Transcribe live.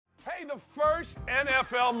Hey, the first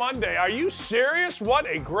NFL Monday. Are you serious? What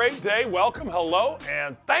a great day. Welcome, hello,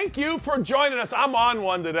 and thank you for joining us. I'm on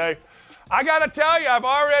one today. I got to tell you, I've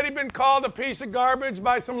already been called a piece of garbage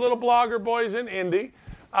by some little blogger boys in Indy.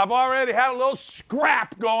 I've already had a little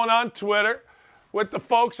scrap going on Twitter with the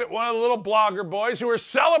folks at one of the little blogger boys who are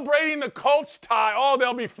celebrating the Colts tie. Oh,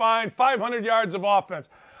 they'll be fine. 500 yards of offense.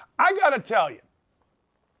 I got to tell you,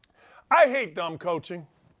 I hate dumb coaching.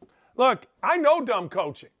 Look, I know dumb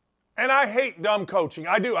coaching, and I hate dumb coaching.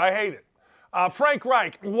 I do. I hate it. Frank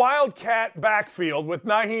Reich, wildcat backfield with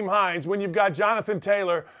Nyheim Hines when you've got Jonathan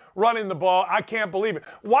Taylor running the ball. I can't believe it.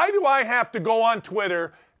 Why do I have to go on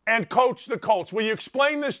Twitter and coach the Colts? Will you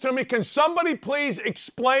explain this to me? Can somebody please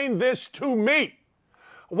explain this to me?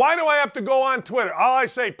 Why do I have to go on Twitter? All I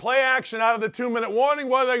say, play action out of the 2-minute warning.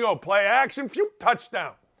 Where do they go? Play action, phew,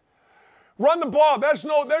 touchdown. Run the ball. That's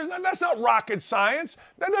not rocket science.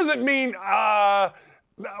 That doesn't mean,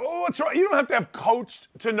 what's wrong? You don't have to have coached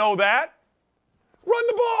to know that. Run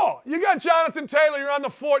the ball. You got Jonathan Taylor. You're on the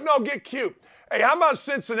 4. No, get cute. Hey, how about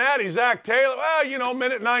Cincinnati, Zach Taylor? Well, you know,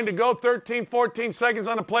 minute 9 to go, 13, 14 seconds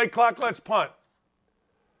on the play clock. Let's punt.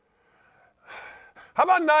 How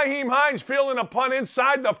about Nyheim Hines fielding a punt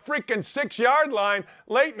inside the freaking 6-yard line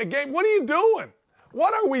late in the game? What are you doing?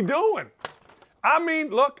 What are we doing? I mean,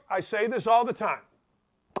 look, I say this all the time.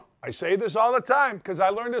 I say this all the time because I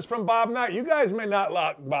learned this from Bob Knight. You guys may not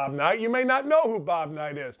like Bob Knight. You may not know who Bob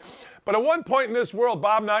Knight is. But at one point in this world,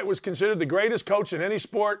 Bob Knight was considered the greatest coach in any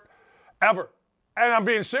sport ever. And I'm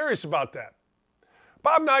being serious about that.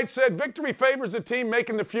 Bob Knight said, victory favors the team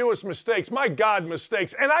making the fewest mistakes. My God,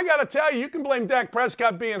 mistakes. And I got to tell you, you can blame Dak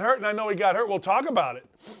Prescott being hurt, and I know he got hurt. We'll talk about it.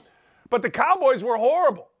 But the Cowboys were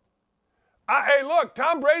horrible. Hey, look,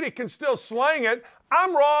 Tom Brady can still slang it.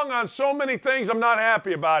 I'm wrong on so many things. I'm not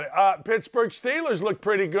happy about it. Pittsburgh Steelers looked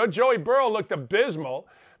pretty good. Joey Burrow looked abysmal.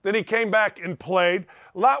 Then he came back and played.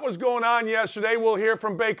 A lot was going on yesterday. We'll hear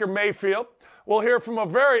from Baker Mayfield. We'll hear from a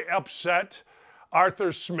very upset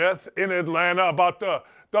Arthur Smith in Atlanta about the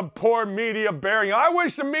poor media burying. I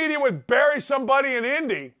wish the media would bury somebody in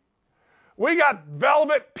Indy. We got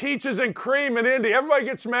velvet, peaches, and cream in Indy. Everybody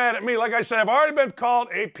gets mad at me. Like I said, I've already been called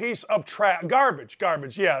a piece of trash. Garbage,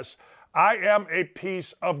 yes. I am a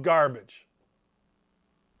piece of garbage.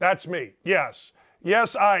 That's me. Yes,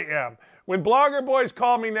 I am. When blogger boys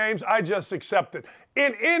call me names, I just accept it.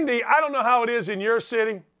 In Indy, I don't know how it is in your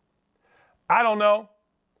city. I don't know.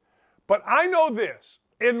 But I know this.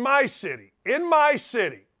 In my city,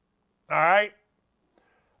 all right,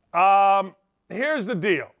 here's the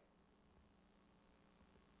deal.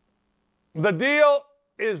 The deal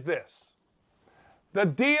is this. The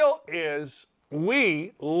deal is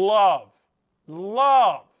we love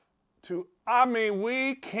to,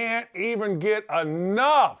 we can't even get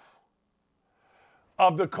enough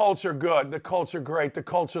of the culture good, the culture great, the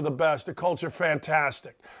culture the best, the culture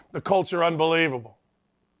fantastic, the culture unbelievable.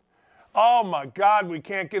 Oh my God, we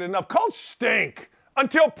can't get enough. Colts stink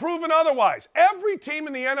until proven otherwise. Every team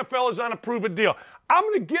in the NFL is on a prove-it deal. I'm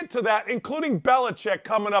going to get to that, including Belichick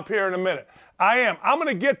coming up here in a minute. I am. I'm going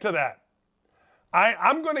to get to that.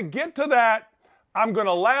 I'm going to get to that. I'm going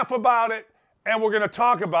to laugh about it, and we're going to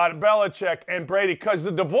talk about it, Belichick and Brady, because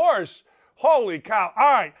the divorce, holy cow.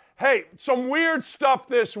 All right. Hey, some weird stuff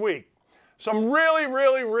this week. Some really,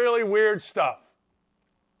 really, really weird stuff.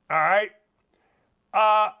 All right.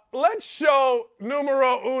 Let's show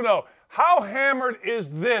numero uno. How hammered is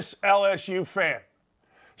this LSU fan?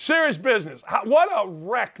 Serious business. What a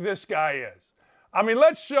wreck this guy is. I mean,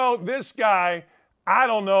 let's show this guy, I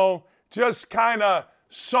don't know, just kind of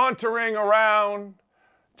sauntering around,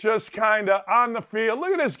 just kind of on the field.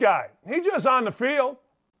 Look at this guy. He just on the field.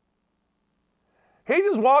 He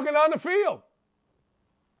just walking on the field.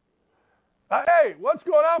 Hey, what's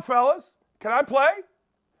going on, fellas? Can I play?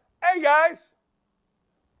 Hey, guys.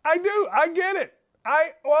 I do. I get it.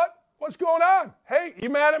 What's going on? Hey, you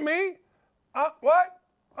mad at me? What?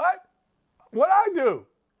 What'd I do?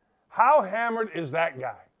 How hammered is that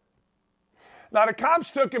guy? Now, the cops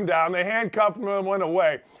took him down. They handcuffed him and went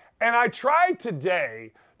away. And I tried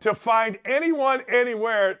today to find anyone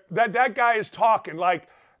anywhere that guy is talking. Like,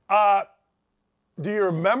 do you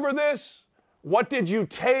remember this? What did you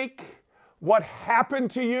take? What happened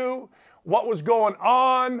to you? What was going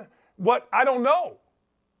on? I don't know.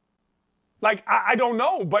 Like, I don't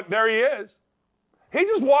know, but there he is. He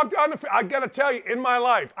just walked on the field. I got to tell you, in my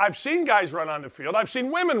life, I've seen guys run on the field. I've seen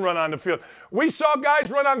women run on the field. We saw guys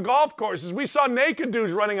run on golf courses. We saw naked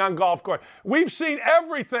dudes running on golf courses. We've seen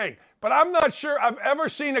everything. But I'm not sure I've ever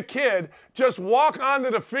seen a kid just walk onto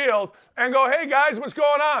the field and go, hey, guys, what's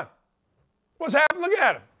going on? What's happening? Look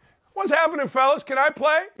at him. What's happening, fellas? Can I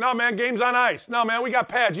play? No, man, game's on ice. No, man, we got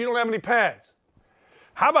pads. You don't have any pads.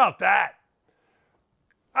 How about that?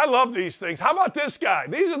 I love these things. How about this guy?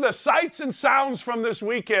 These are the sights and sounds from this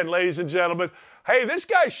weekend, ladies and gentlemen. Hey, this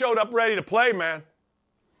guy showed up ready to play, man.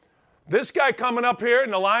 This guy coming up here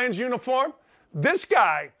in the Lions uniform, this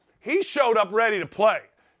guy, he showed up ready to play.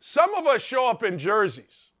 Some of us show up in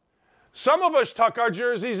jerseys. Some of us tuck our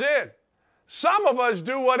jerseys in. Some of us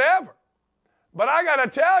do whatever. But I got to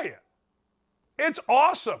tell you, it's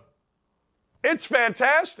awesome. It's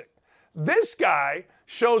fantastic. This guy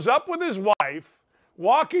shows up with his wife,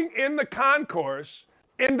 walking in the concourse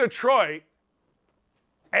in Detroit,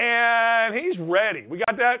 and he's ready. We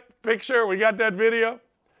got that picture? We got that video?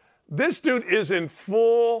 This dude is in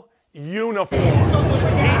full uniform. He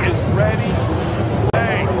is ready to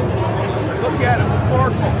play. Look at him,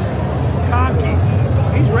 Oracle,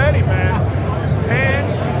 cocky. He's ready, man.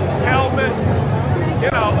 Pants, helmet, you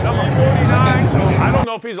know, number 49. So I don't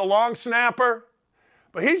know if he's a long snapper,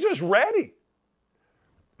 but he's just ready.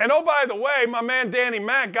 And oh, by the way, my man Danny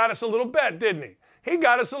Mack got us a little bet, didn't he? He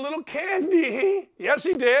got us a little candy. Yes,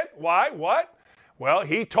 he did. Why? What? Well,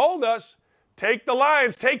 he told us, take the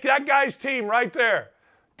Lions, take that guy's team right there.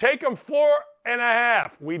 Take them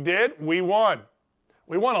 4.5. We did. We won.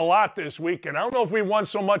 We won a lot this weekend. I don't know if we won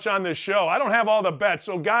so much on this show. I don't have all the bets.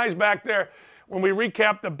 So guys back there, when we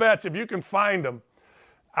recap the bets, if you can find them,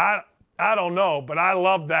 I don't know, but I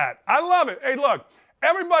love that. I love it. Hey, look.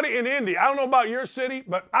 Everybody in Indy, I don't know about your city,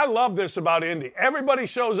 but I love this about Indy. Everybody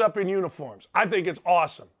shows up in uniforms. I think it's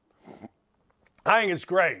awesome. I think it's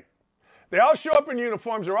great. They all show up in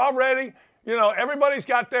uniforms. They're all ready. You know, everybody's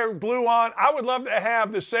got their blue on. I would love to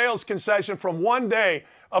have the sales concession from one day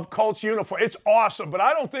of Colts uniform. It's awesome, but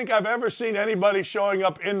I don't think I've ever seen anybody showing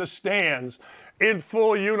up in the stands in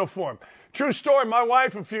full uniform. True story, my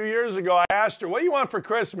wife a few years ago, I asked her, what do you want for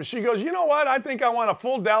Christmas? She goes, you know what? I think I want a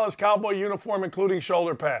full Dallas Cowboy uniform, including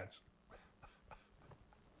shoulder pads.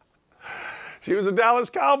 She was a Dallas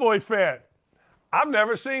Cowboy fan. I've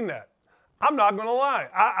never seen that. I'm not going to lie.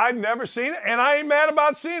 I've never seen it, and I ain't mad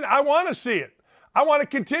about seeing it. I want to see it. I want to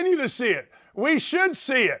continue to see it. We should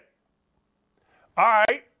see it. All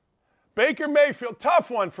right. Baker Mayfield, tough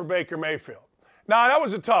one for Baker Mayfield. Now, that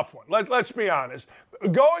was a tough one. Let's be honest.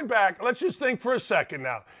 Going back, let's just think for a second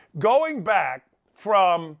now. Going back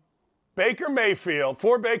from Baker Mayfield,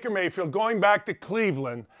 going back to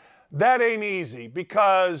Cleveland, that ain't easy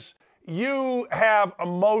because you have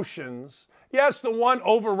emotions. Yes, the one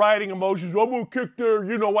overriding emotions, I'm going to kick there,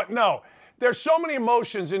 you know what? No. There's so many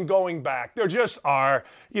emotions in going back. There just are.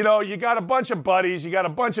 You know, you got a bunch of buddies, you got a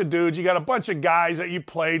bunch of dudes, you got a bunch of guys that you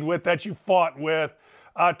played with, that you fought with.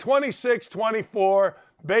 26-24,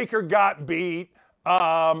 Baker got beat.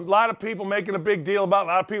 A lot of people making a big deal about it.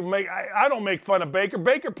 A lot of people I don't make fun of Baker.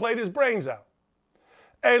 Baker played his brains out.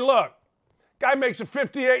 Hey, look, guy makes a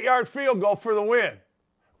 58-yard field goal for the win.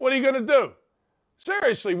 What are you going to do?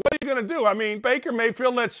 Seriously, what are you going to do? I mean, Baker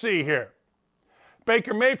Mayfield, let's see here.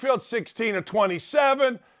 Baker Mayfield, 16 of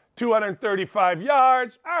 27, 235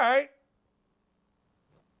 yards. All right.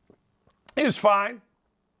 He was fine.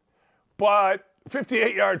 But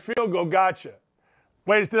 58-yard field goal gotcha.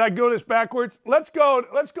 Wait, did I go this backwards? Let's go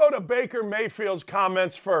to Baker Mayfield's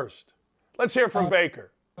comments first. Let's hear from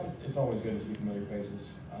Baker. It's always good to see familiar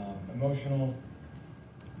faces. Emotional,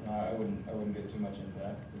 I wouldn't get too much into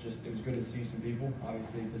that. It was good to see some people.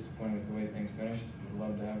 Obviously disappointed with the way things finished. Would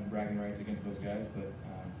love to have bragging rights against those guys, but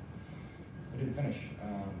we didn't finish.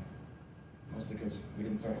 Mostly because we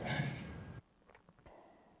didn't start fast.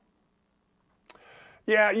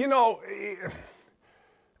 Yeah, you know,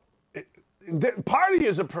 party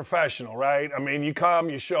is a professional, right? I mean, you come,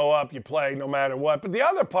 you show up, you play no matter what. But the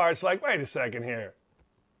other part's like, wait a second here.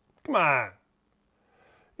 Come on.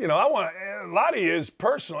 You know, a lot of you is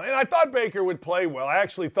personal. And I thought Baker would play well. I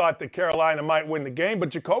actually thought that Carolina might win the game. But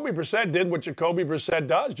Jacoby Brissett did what Jacoby Brissett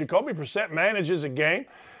does. Jacoby Brissett manages a game.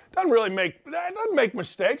 Doesn't make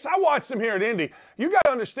mistakes. I watched him here at Indy. You got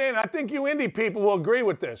to understand, I think you Indy people will agree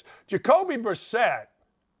with this. Jacoby Brissett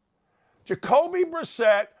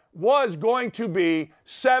was going to be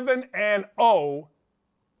 7-0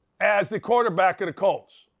 as the quarterback of the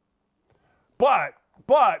Colts. But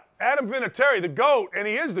Adam Vinatieri, the GOAT, and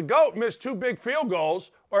he is the GOAT, missed 2 big field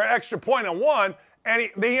goals or an extra point on one, and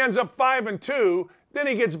he ends up 5-2. Then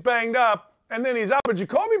he gets banged up, and then he's out. But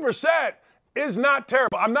Jacoby Brissett is not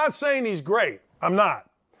terrible. I'm not saying he's great. I'm not.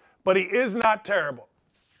 But he is not terrible.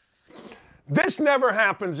 This never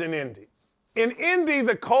happens in Indy. In Indy,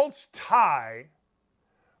 the Colts tie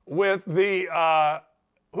with the,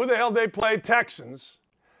 who the hell they played, Texans,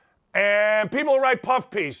 and people write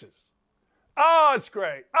puff pieces. Oh, it's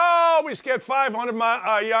great. Oh, we scored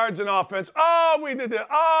 500 yards in offense. Oh, we did that.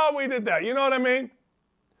 Oh, we did that. You know what I mean?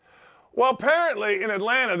 Well, apparently in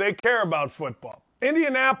Atlanta, they care about football.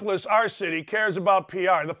 Indianapolis, our city, cares about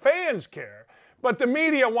PR. The fans care, but the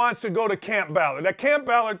media wants to go to Camp Ballard. At Camp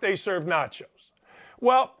Ballard, they serve nachos.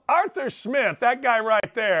 Well, Arthur Smith, that guy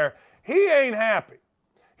right there, he ain't happy.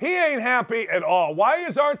 He ain't happy at all. Why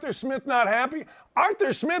is Arthur Smith not happy?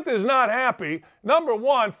 Arthur Smith is not happy, number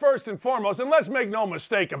one, first and foremost, and let's make no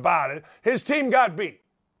mistake about it, his team got beat.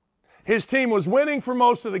 His team was winning for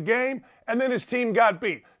most of the game, and then his team got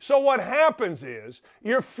beat. So what happens is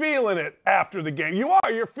you're feeling it after the game.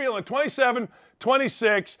 You're feeling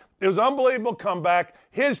 27-26. It was an unbelievable comeback.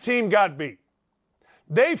 His team got beat.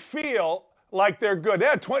 They feel like they're good. They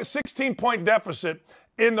had a 16-point deficit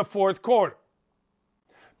in the fourth quarter.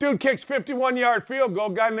 Dude kicks 51-yard field goal,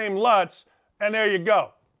 guy named Lutz, and there you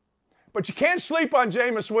go. But you can't sleep on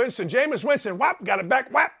Jameis Winston. Jameis Winston, whap, got it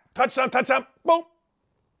back, whap, touchdown, boom.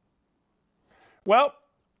 Well,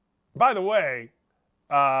 by the way,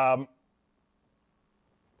 I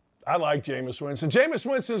like Jameis Winston. Jameis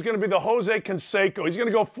Winston is going to be the Jose Canseco. He's going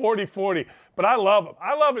to go 40-40, but I love him.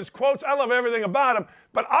 I love his quotes. I love everything about him.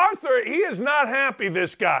 But Arthur, he is not happy,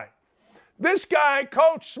 this guy. This guy,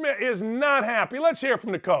 Coach Smith, is not happy. Let's hear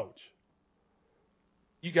from the coach.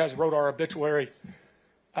 You guys wrote our obituary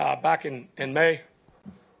back in May,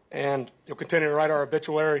 and you'll continue to write our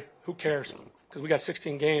obituary. Who cares? Because we got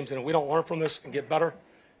 16 games, and if we don't learn from this and get better,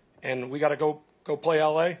 and we got to go play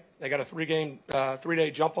LA. They got a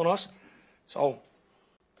three-day jump on us. So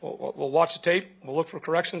we'll watch the tape, we'll look for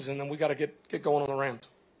corrections, and then we got to get going on the Rams.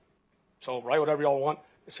 So write whatever y'all want.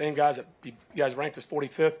 The same guys that you guys ranked us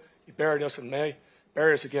 45th. You buried us in May.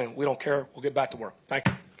 Bury us again. We don't care. We'll get back to work. Thank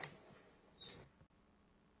you.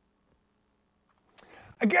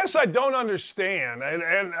 I guess I don't understand, and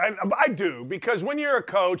I do, because when you're a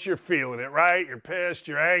coach, you're feeling it, right? You're pissed,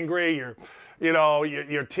 you're angry,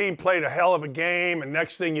 your team played a hell of a game, and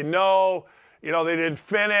next thing you know, they didn't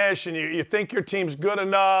finish, and you think your team's good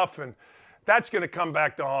enough, and that's going to come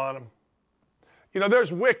back to haunt them.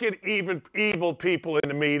 There's wicked, evil people in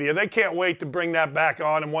the media. They can't wait to bring that back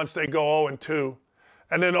on them once they go 0-2,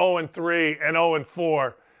 and then 0-3, and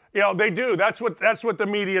 0-4. They do. That's what the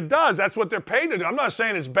media does. That's what they're paid to do. I'm not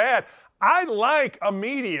saying it's bad. I like a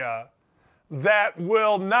media that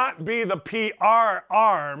will not be the PR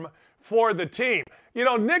arm for the team.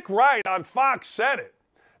 Nick Wright on Fox said it.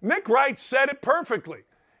 Nick Wright said it perfectly.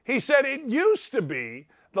 He said it used to be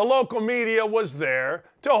the local media was there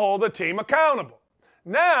to hold the team accountable.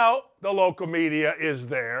 Now the local media is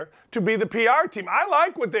there to be the PR team. I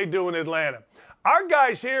like what they do in Atlanta. Our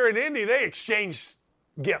guys here in Indy, they exchange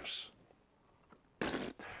gifts. All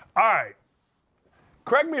right.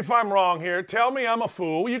 Correct me if I'm wrong here. Tell me I'm a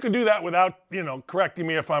fool. You can do that without, correcting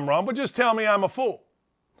me if I'm wrong, but just tell me I'm a fool.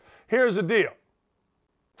 Here's the deal.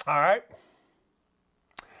 All right.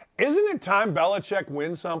 Isn't it time Belichick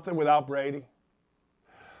wins something without Brady?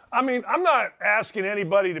 I mean, I'm not asking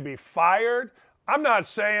anybody to be fired. I'm not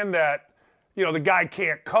saying that, the guy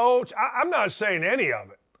can't coach. I'm not saying any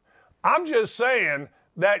of it. I'm just saying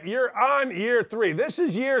that you're on year 3. This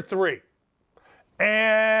is year 3.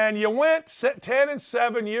 And you went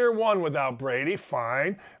 10-7 year 1 without Brady.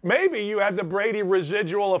 Fine. Maybe you had the Brady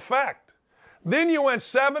residual effect. Then you went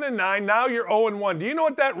 7-9. Now you're 0-1. Do you know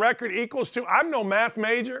what that record equals to? I'm no math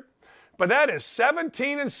major, but that is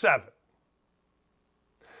 17-7.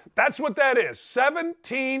 That's what that is.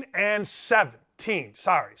 17-17.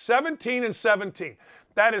 Sorry. 17-17.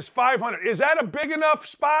 That is 500. Is that a big enough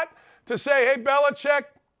spot to say, hey, Belichick?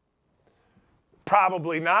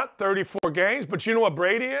 Probably not, 34 games, but you know what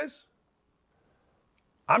Brady is?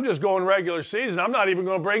 I'm just going regular season. I'm not even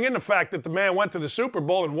going to bring in the fact that the man went to the Super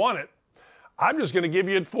Bowl and won it. I'm just going to give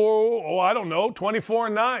you it for,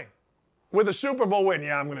 24-9. With a Super Bowl win,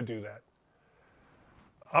 yeah, I'm going to do that.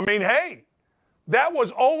 I mean, hey, that was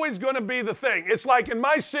always going to be the thing. It's like in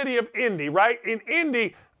my city of Indy, right? In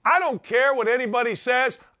Indy, I don't care what anybody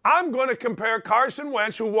says. I'm going to compare Carson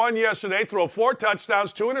Wentz, who won yesterday, threw 4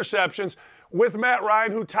 touchdowns, 2 interceptions, with Matt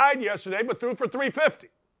Ryan, who tied yesterday but threw for 350.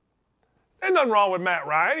 There's nothing wrong with Matt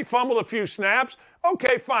Ryan. He fumbled a few snaps.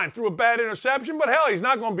 Okay, fine, threw a bad interception, but hell, he's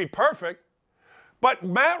not going to be perfect. But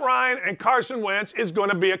Matt Ryan and Carson Wentz is going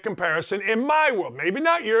to be a comparison in my world. Maybe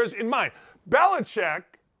not yours, in mine. Belichick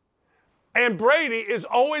and Brady is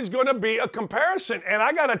always going to be a comparison. And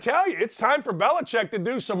I got to tell you, it's time for Belichick to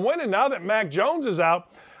do some winning now that Mac Jones is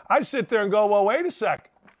out. I sit there and go, well, wait a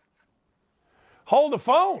second. Hold the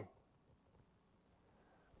phone.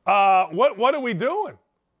 What are we doing?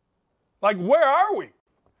 Like, where are we?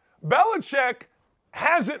 Belichick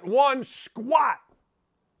hasn't won squat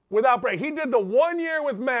without Brady. He did the 1 year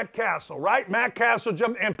with Matt Castle, right? Matt Castle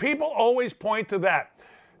jumped, and people always point to that.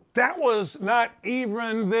 That was not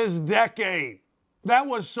even this decade. That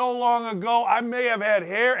was so long ago, I may have had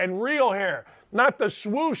hair, and real hair, not the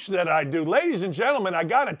swoosh that I do. Ladies and gentlemen, I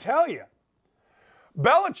got to tell you,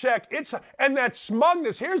 Belichick, and that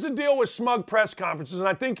smugness. Here's the deal with smug press conferences, and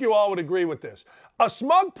I think you all would agree with this. A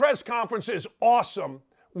smug press conference is awesome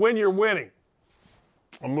when you're winning.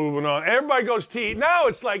 I'm moving on. Everybody goes to eat. Now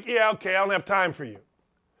it's like, yeah, okay, I don't have time for you.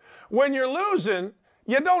 When you're losing,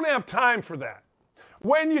 you don't have time for that.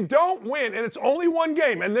 When you don't win, and it's only one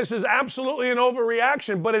game, and this is absolutely an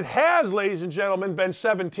overreaction, but it has, ladies and gentlemen, been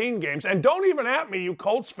 17 games. And don't even at me, you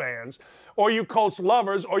Colts fans, or you Colts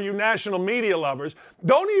lovers, or you national media lovers.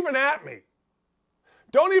 Don't even at me.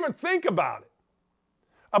 Don't even think about it.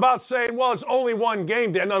 About saying, well, it's only one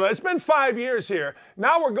game. No, it's been 5 years here.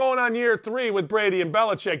 Now we're going on year 3 with Brady and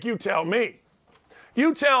Belichick. You tell me.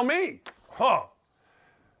 You tell me. Huh.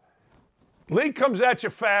 League comes at you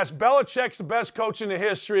fast. Belichick's the best coach in the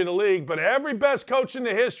history of the league, but every best coach in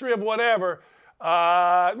the history of whatever,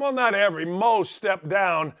 well, not every, most stepped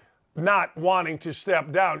down not wanting to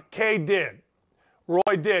step down. Kay did.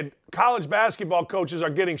 Roy did. College basketball coaches are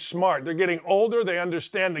getting smart. They're getting older. They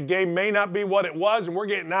understand the game may not be what it was, and we're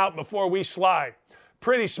getting out before we slide.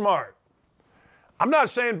 Pretty smart. I'm not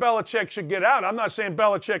saying Belichick should get out. I'm not saying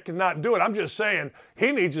Belichick cannot do it. I'm just saying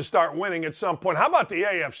he needs to start winning at some point. How about the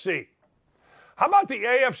AFC? How about the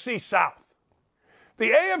AFC South? The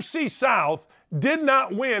AFC South did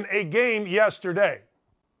not win a game yesterday.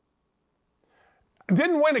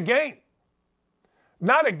 Didn't win a game.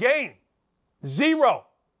 Not a game. Zero.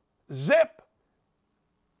 Zip.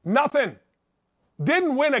 Nothing.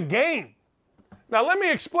 Didn't win a game. Now let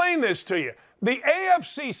me explain this to you. The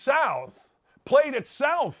AFC South played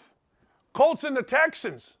itself. Colts and the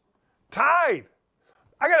Texans tied.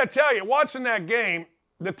 I got to tell you, watching that game,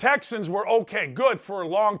 the Texans were okay, good for a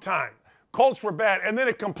long time. Colts were bad, and then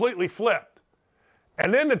it completely flipped.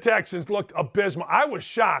 And then the Texans looked abysmal. I was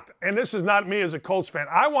shocked, and this is not me as a Colts fan.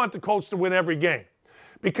 I want the Colts to win every game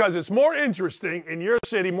because it's more interesting in your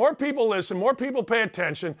city. More people listen, more people pay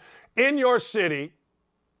attention in your city,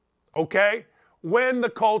 okay, when the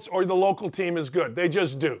Colts or the local team is good. They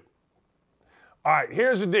just do. All right,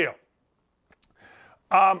 here's the deal.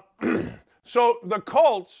 So the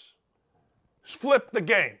Colts flipped the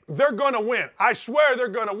game. They're going to win. I swear they're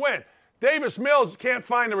going to win. Davis Mills can't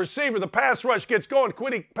find the receiver. The pass rush gets going.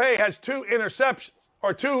 Kwity Paye has 2 interceptions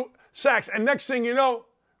or 2 sacks. And next thing you know,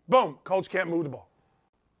 boom, Colts can't move the ball.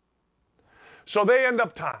 So they end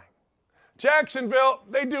up tying. Jacksonville,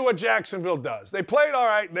 they do what Jacksonville does. They played all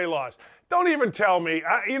right, they lost. Don't even tell me.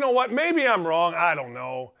 You know what? Maybe I'm wrong. I don't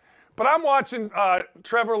know. But I'm watching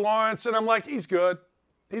Trevor Lawrence, and I'm like, he's good.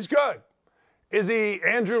 He's good. Is he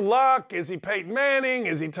Andrew Luck? Is he Peyton Manning?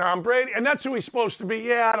 Is he Tom Brady? And that's who he's supposed to be?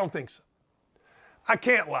 Yeah, I don't think so. I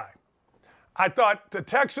can't lie. I thought the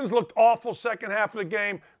Texans looked awful second half of the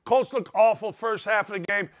game. Colts looked awful first half of the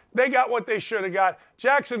game. They got what they should have got.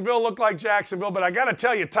 Jacksonville looked like Jacksonville, but I got to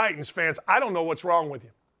tell you, Titans fans, I don't know what's wrong with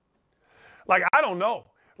you. Like, I don't know.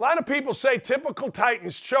 A lot of people say typical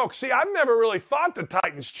Titans choke. See, I've never really thought the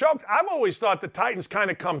Titans choked. I've always thought the Titans kind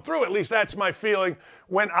of come through. At least that's my feeling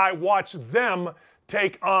when I watch them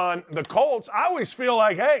take on the Colts. I always feel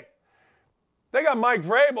like, hey, they got Mike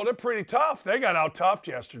Vrabel. They're pretty tough. They got out-toughed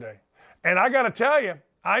yesterday. And I got to tell you,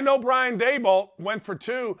 I know Brian Daboll went for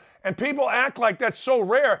 2, and people act like that's so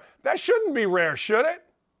rare. That shouldn't be rare, should it?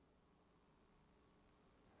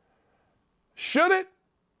 Should it?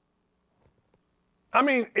 I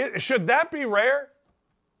mean, should that be rare?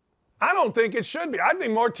 I don't think it should be. I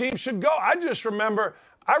think more teams should go. I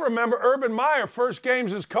remember Urban Meyer, first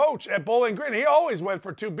games as coach at Bowling Green. He always went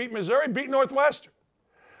for 2, beat Missouri, beat Northwestern.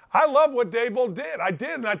 I love what Daboll did. I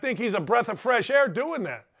did, and I think he's a breath of fresh air doing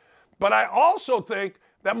that. But I also think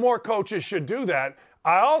that more coaches should do that.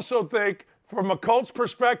 I also think from a Colts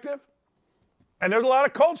perspective, and there's a lot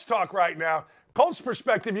of Colts talk right now, Colts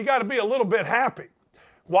perspective, you got to be a little bit happy.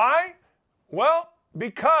 Why? Well,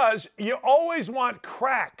 because you always want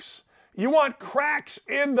cracks. You want cracks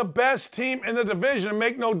in the best team in the division. And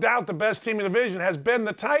make no doubt the best team in the division has been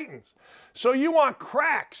the Titans. So you want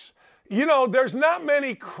cracks. You know, there's not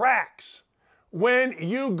many cracks when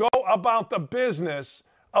you go about the business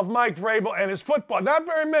of Mike Vrabel and his football. Not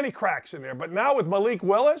very many cracks in there. But now with Malik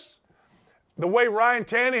Willis, the way Ryan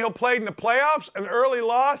Tannehill played in the playoffs, an early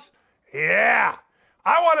loss, yeah.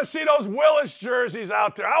 I want to see those Willis jerseys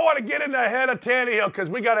out there. I want to get in the head of Tannehill because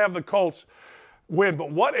we got to have the Colts win.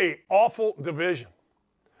 But what a awful division.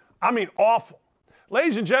 I mean, awful.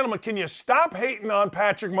 Ladies and gentlemen, can you stop hating on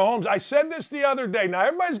Patrick Mahomes? I said this the other day. Now,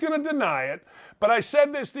 everybody's going to deny it, but I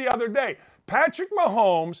said this the other day. Patrick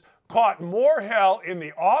Mahomes caught more hell in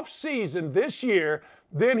the offseason this year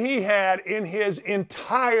than he had in his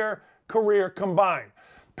entire career combined.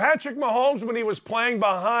 Patrick Mahomes, when he was playing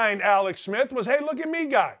behind Alex Smith, was, hey, look at me,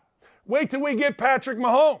 guy. Wait till we get Patrick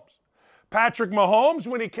Mahomes. Patrick Mahomes,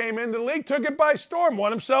 when he came into the league, took it by storm,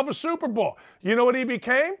 won himself a Super Bowl. You know what he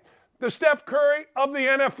became? The Steph Curry of the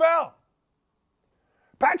NFL.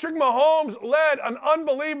 Patrick Mahomes led an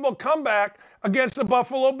unbelievable comeback against the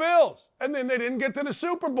Buffalo Bills, and then they didn't get to the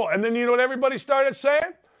Super Bowl. And then you know what everybody started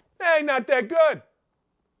saying? Hey, not that good.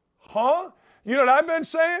 Huh? You know what I've been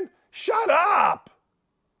saying? Shut up.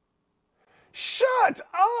 Shut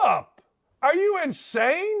up. Are you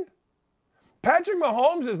insane? Patrick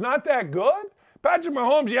Mahomes is not that good? Patrick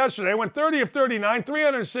Mahomes yesterday went 30 of 39,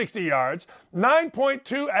 360 yards,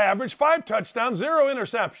 9.2 average, 5 touchdowns, 0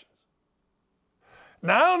 interceptions.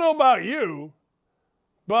 Now, I don't know about you,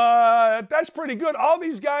 but that's pretty good. All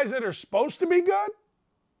these guys that are supposed to be good?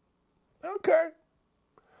 Okay.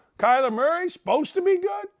 Kyler Murray, supposed to be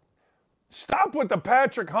good? Stop with the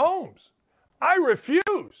Patrick Mahomes. I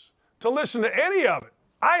refuse to listen to any of it.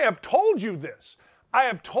 I have told you this. I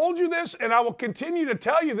have told you this, and I will continue to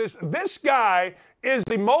tell you this. This guy is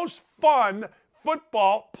the most fun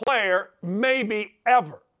football player maybe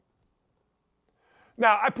ever.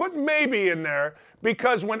 Now, I put maybe in there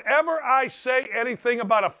because whenever I say anything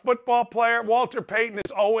about a football player, Walter Payton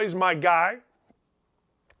is always my guy.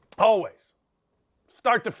 Always.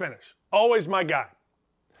 Start to finish. Always my guy.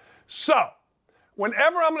 So,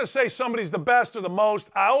 whenever I'm going to say somebody's the best or the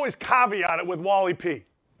most, I always caveat it with Wally P.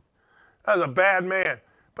 That was a bad man.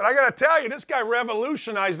 But I got to tell you, this guy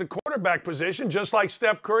revolutionized the quarterback position just like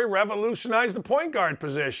Steph Curry revolutionized the point guard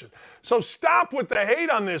position. So stop with the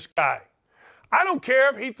hate on this guy. I don't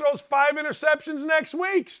care if he throws 5 interceptions next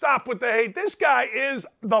week. Stop with the hate. This guy is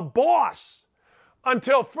the boss.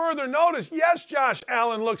 Until further notice, yes, Josh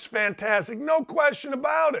Allen looks fantastic. No question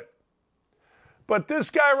about it. But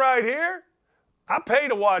this guy right here, I pay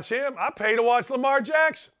to watch him. I pay to watch Lamar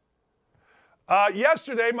Jackson.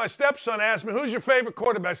 Yesterday, my stepson asked me, who's your favorite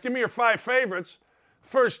quarterbacks? Give me your 5 favorites.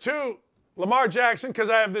 First 2, Lamar Jackson, because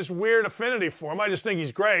I have this weird affinity for him. I just think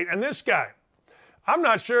he's great. And this guy, I'm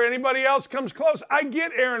not sure anybody else comes close. I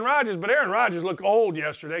get Aaron Rodgers, but Aaron Rodgers looked old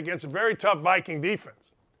yesterday against a very tough Viking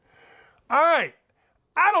defense. All right.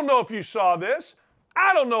 I don't know if you saw this.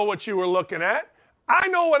 I don't know what you were looking at. I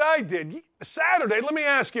know what I did. Saturday, let me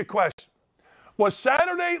ask you a question. Was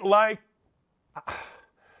Saturday like,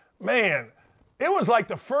 man, it was like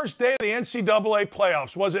the first day of the NCAA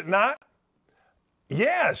playoffs, was it not?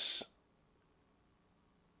 Yes.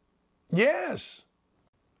 Yes.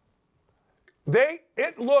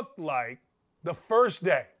 It looked like the first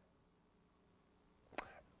day.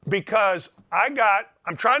 Because I'm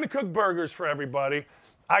trying to cook burgers for everybody.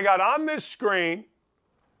 I got on this screen,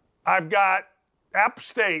 I've got App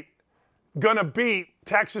State gonna beat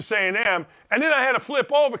Texas A&M, and then I had to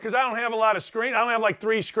flip over because I don't have a lot of screens. I don't have like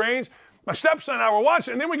 3 screens. My stepson and I were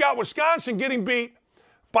watching, and then we got Wisconsin getting beat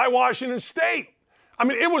by Washington State. I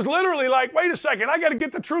mean, it was literally like, wait a second, I got to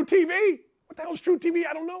get the True TV. What the hell is True TV?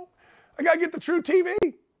 I don't know. I got to get the True TV.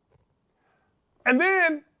 And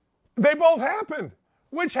then they both happened,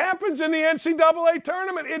 which happens in the NCAA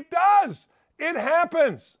tournament. It does. It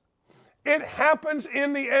happens. It happens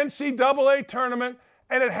in the NCAA tournament,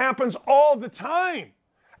 and it happens all the time.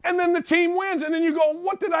 And then the team wins, and then you go,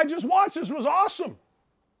 what did I just watch? This was awesome.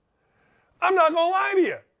 I'm not going to lie to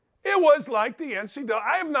you. It was like the NCAA.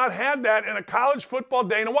 I have not had that in a college football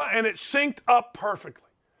day in a while, and it synced up perfectly.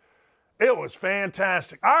 It was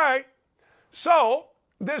fantastic. All right. So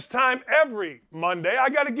this time every Monday, I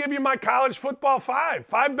got to give you my college football 5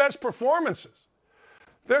 best performances.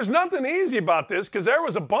 There's nothing easy about this because there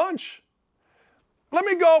was a bunch. Let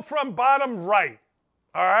me go from bottom right.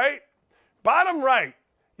 All right? Bottom right.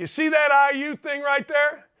 You see that IU thing right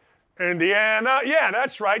there? Indiana, yeah,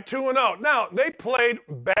 that's right, 2-0. Now, they played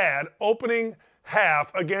bad opening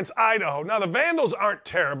half against Idaho. Now, the Vandals aren't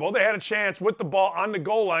terrible. They had a chance with the ball on the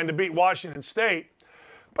goal line to beat Washington State.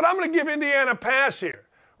 But I'm going to give Indiana a pass here.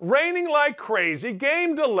 Raining like crazy,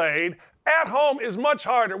 game delayed, at home is much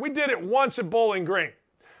harder. We did it once at Bowling Green.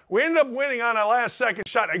 We ended up winning on a last-second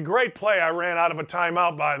shot. A great play I ran out of a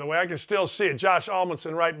timeout, by the way. I can still see it. Josh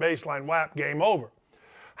Almondson, right baseline, whap, game over.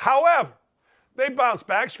 However, they bounced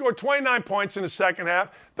back, scored 29 points in the second half.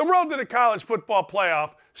 The road to the college football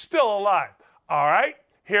playoff, still alive. All right,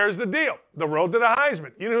 here's the deal. The road to the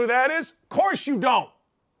Heisman. You know who that is? Of course you don't.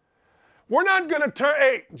 We're not going to turn,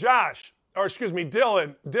 hey,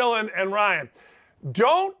 Dylan and Ryan,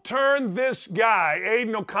 Don't turn this guy,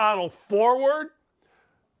 Aiden O'Connell, forward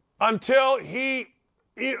until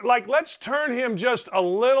let's turn him just a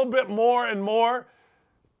little bit more and more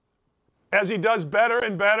as he does better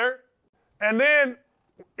and better. And then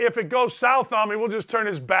if it goes south on me, we'll just turn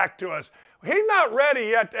his back to us. He's not ready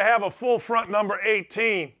yet to have a full front number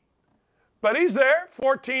 18. But he's there,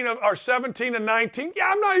 17 and 19.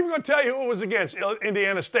 Yeah, I'm not even going to tell you who it was against,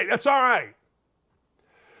 Indiana State. That's all right.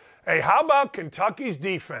 Hey, how about Kentucky's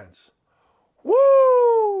defense?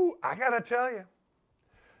 Woo! I got to tell you,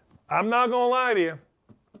 I'm not going to lie to you.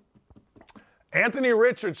 Anthony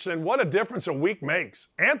Richardson, what a difference a week makes.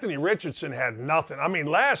 Anthony Richardson had nothing. I mean,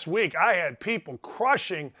 last week I had people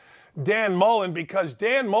crushing Dan Mullen because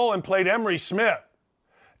Dan Mullen played Emery Smith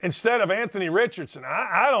instead of Anthony Richardson.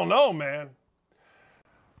 I don't know, man.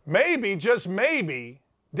 Maybe, just maybe,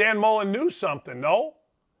 Dan Mullen knew something, no?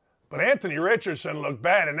 But Anthony Richardson looked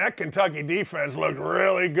bad, and that Kentucky defense looked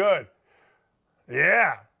really good.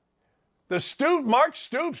 Yeah. Mark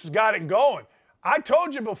Stoops got it going. I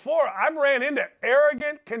told you before, I've ran into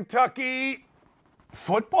arrogant Kentucky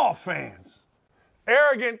football fans.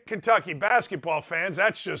 Arrogant Kentucky basketball fans,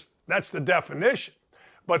 that's the definition.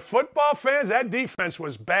 But football fans, that defense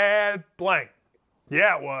was bad blank.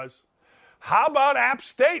 Yeah, it was. How about App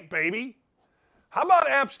State, baby? How about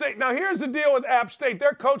App State? Now, here's the deal with App State.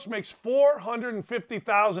 Their coach makes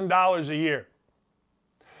 $450,000 a year.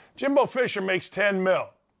 Jimbo Fisher makes $10 million.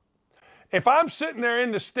 If I'm sitting there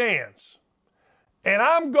in the stands and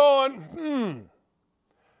I'm going,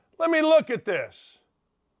 let me look at this.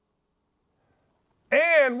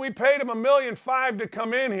 And we paid him $1.5 million to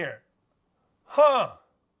come in here.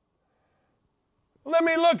 Let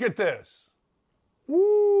me look at this.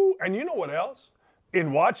 Woo! And you know what else?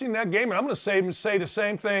 In watching that game, and I'm going to say the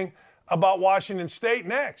same thing about Washington State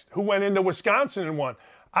next, who went into Wisconsin and won.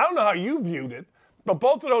 I don't know how you viewed it, but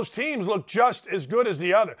both of those teams look just as good as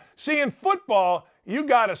the other. See, in football, you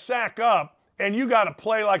got to sack up and you got to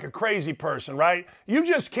play like a crazy person, right? You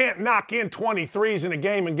just can't knock in 23s in a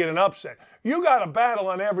game and get an upset. You got to battle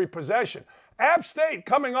on every possession. App State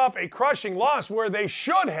coming off a crushing loss where they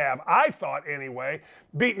should have, I thought anyway,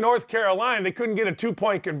 beat North Carolina. They couldn't get a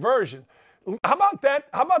 2-point conversion. How about that?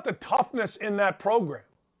 How about the toughness in that program?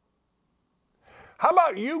 How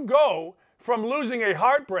about you go from losing a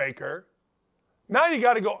heartbreaker, now you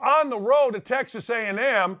got to go on the road to Texas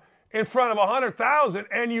A&M in front of 100,000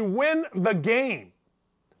 and you win the game.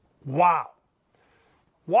 Wow.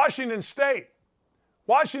 Washington State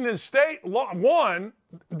won,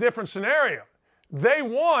 different scenario. They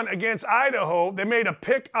won against Idaho. They made a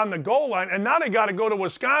pick on the goal line, and now they got to go to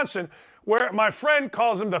Wisconsin, where my friend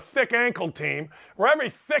calls them the thick-ankle team, where every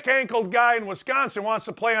thick-ankled guy in Wisconsin wants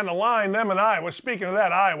to play on the line, them and Iowa. Speaking of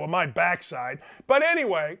that, Iowa, my backside. But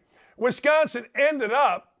anyway, Wisconsin ended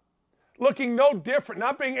up looking no different,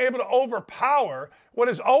 not being able to overpower what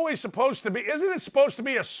is always supposed to be. Isn't it supposed to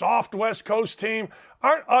be a soft West Coast team?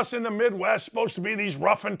 Aren't us in the Midwest supposed to be these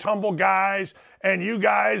rough and tumble guys, and you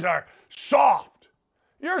guys are soft?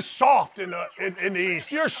 You're soft in the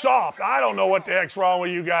East. You're soft. I don't know what the heck's wrong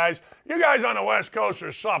with you guys. You guys on the West Coast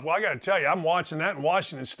are soft. Well, I got to tell you, I'm watching that, and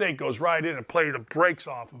Washington State goes right in and play the brakes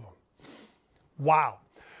off of them. Wow.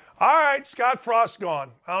 All right, Scott Frost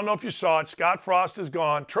gone. I don't know if you saw it. Scott Frost is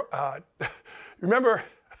gone. Remember,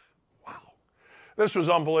 wow, this was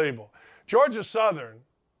unbelievable. Georgia Southern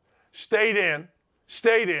stayed in,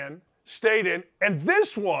 and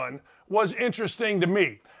this one was interesting to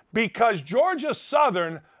me because Georgia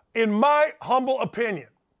Southern, in my humble opinion,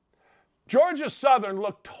 Georgia Southern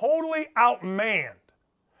looked totally outmanned.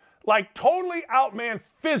 Like totally outmanned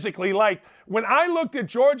physically. Like when I looked at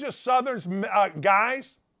Georgia Southern's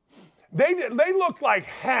guys, they looked like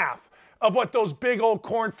half of what those big old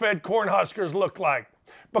corn-fed Cornhuskers looked like.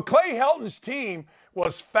 But Clay Helton's team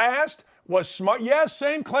was fast, was smart. Yes,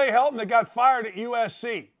 same Clay Helton that got fired at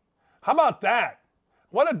USC. How about that?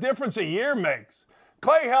 What a difference a year makes.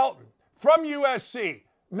 Clay Helton from USC.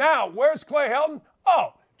 Now, where's Clay Helton?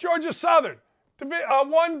 Oh, Georgia Southern.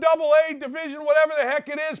 1AA division, whatever the heck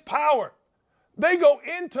it is, power. They go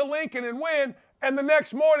into Lincoln and win, and the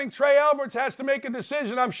next morning, Trey Alberts has to make a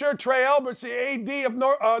decision. I'm sure Trey Alberts, the AD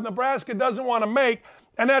of Nebraska, doesn't want to make,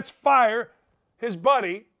 and that's fire his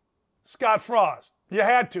buddy, Scott Frost. You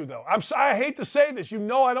had to, though. I hate to say this. You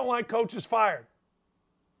know I don't like coaches fired.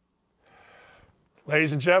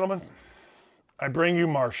 Ladies and gentlemen, I bring you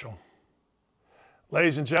Marshall.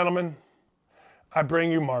 Ladies and gentlemen, I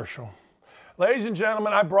bring you Marshall. Ladies and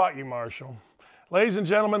gentlemen, I brought you Marshall. Ladies and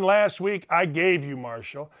gentlemen, last week I gave you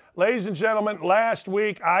Marshall. Ladies and gentlemen, last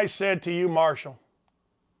week I said to you Marshall.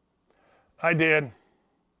 I did.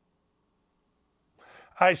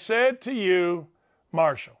 I said to you,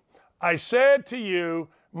 Marshall, I said to you,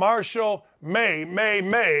 Marshall may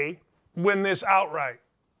win this outright.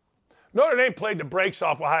 Notre Dame played the brakes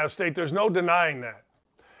off Ohio State. There's no denying that.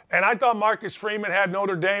 And I thought Marcus Freeman had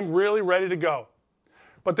Notre Dame really ready to go.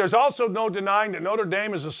 But there's also no denying that Notre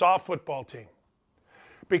Dame is a soft football team.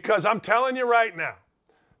 Because I'm telling you right now,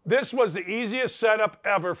 this was the easiest setup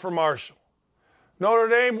ever for Marshall. Notre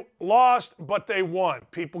Dame lost, but they won.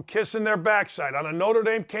 People kissing their backside on a Notre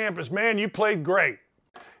Dame campus. Man, you played great.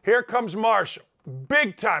 Here comes Marshall.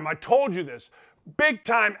 Big time. I told you this. Big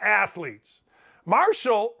time athletes.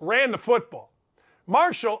 Marshall ran the football.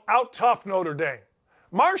 Marshall out-toughed Notre Dame.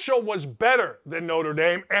 Marshall was better than Notre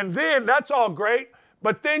Dame, and then that's all great,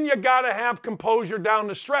 but then you got to have composure down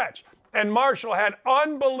the stretch. And Marshall had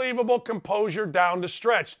unbelievable composure down the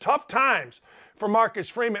stretch. Tough times for Marcus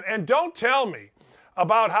Freeman. And don't tell me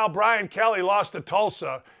about how Brian Kelly lost to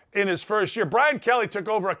Tulsa in his first year. Brian Kelly took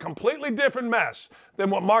over a completely different mess than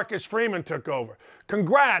what Marcus Freeman took over.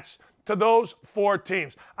 Congrats to those 4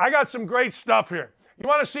 teams. I got some great stuff here. You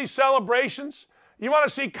want to see celebrations? You want to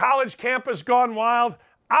see college campus gone wild?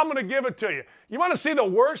 I'm going to give it to you. You want to see the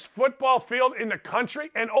worst football field in the country?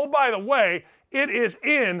 And oh, by the way, it is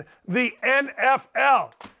in the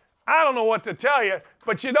NFL. I don't know what to tell you,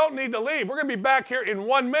 but you don't need to leave. We're going to be back here in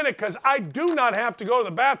 1 minute because I do not have to go to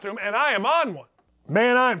the bathroom, and I am on one.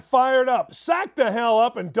 Man, I'm fired up. Sack the hell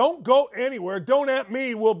up and don't go anywhere. Don't at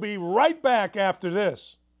me. We'll be right back after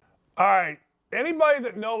this. All right. Anybody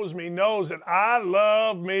that knows me knows that I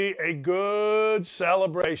love me a good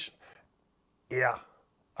celebration. Yeah,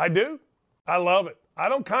 I do. I love it. I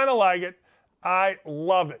don't kind of like it. I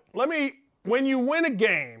love it. When you win a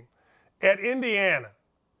game at Indiana,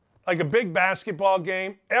 like a big basketball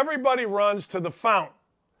game, everybody runs to the fountain.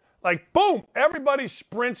 Like, boom, everybody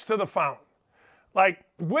sprints to the fountain. Like,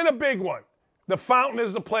 win a big one. The fountain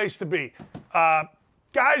is the place to be.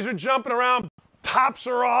 Guys are jumping around, tops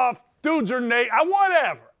are off, dudes are naked,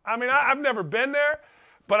 whatever. I mean, I've never been there,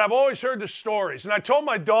 but I've always heard the stories. And I told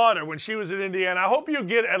my daughter when she was in Indiana, I hope you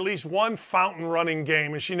get at least one fountain running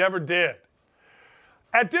game, and she never did.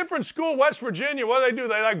 At different school, West Virginia, what do?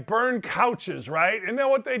 They like burn couches, right? Isn't that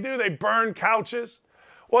what they do? They burn couches.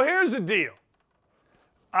 Well, here's the deal.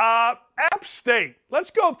 App State.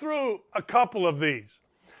 Let's go through a couple of these.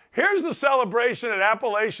 Here's the celebration at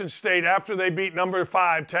Appalachian State after they beat number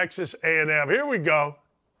 5 Texas A&M. Here we go.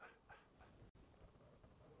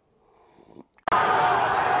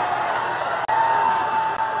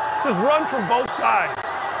 Just run from both sides.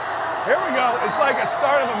 Here we go. It's like a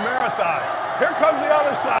start of a marathon. Here comes the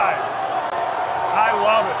other side. I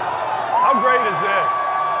love it. How great is this?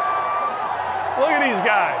 Look at these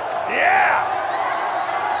guys. Yeah!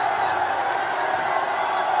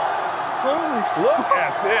 Look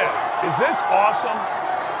at this. Is this awesome?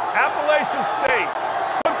 Appalachian State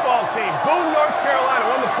football team, Boone, North Carolina,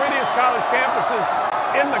 one of the prettiest college campuses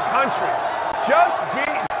in the country, just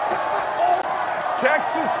beat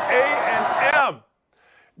Texas A&M.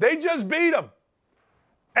 They just beat them.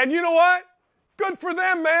 And you know what? Good for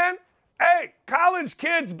them, man. Hey, college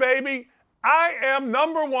kids, baby. I am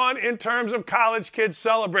number 1 in terms of college kids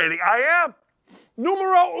celebrating. I am.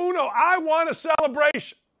 Numero uno. I want a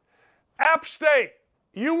celebration. App State,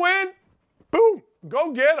 you win? Boom.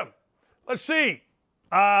 Go get them. Let's see.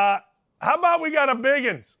 How about we got a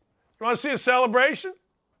biggins? You want to see a celebration?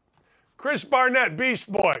 Chris Barnett,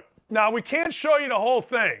 Beast Boy. Now, we can't show you the whole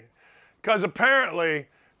thing because apparently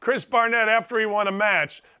Chris Barnett, after he won a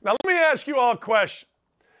match. Now, let me ask you all a question.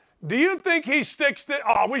 Do you think he sticks this?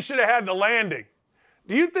 Oh, we should have had the landing.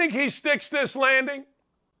 Do you think he sticks this landing?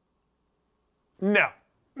 No.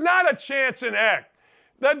 Not a chance in heck.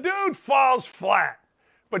 The dude falls flat.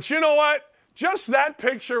 But you know what? Just that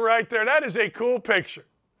picture right there, that is a cool picture.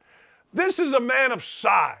 This is a man of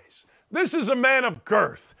size. This is a man of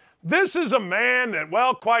girth. This is a man that,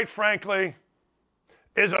 well, quite frankly,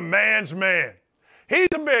 is a man's man. He's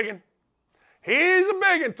a biggin. He's a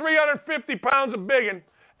biggin, 350 pounds of biggin.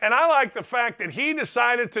 And I like the fact that he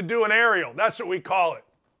decided to do an aerial. That's what we call it.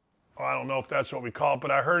 Oh, I don't know if that's what we call it,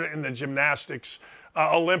 but I heard it in the gymnastics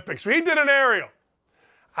Olympics. He did an aerial.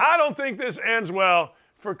 I don't think this ends well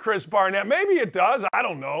for Chris Barnett. Maybe it does. I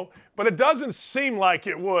don't know. But it doesn't seem like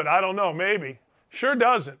it would. I don't know. Maybe. Sure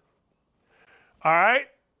doesn't. All right.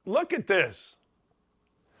 Look at this.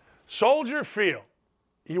 Soldier Field.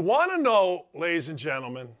 You want to know, ladies and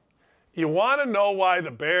gentlemen, you want to know why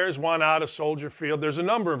the Bears won out of Soldier Field? There's a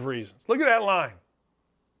number of reasons. Look at that line.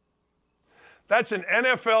 That's an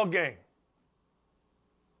NFL game.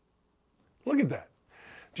 Look at that.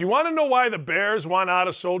 Do you want to know why the Bears won out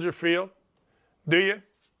of Soldier Field? Do you?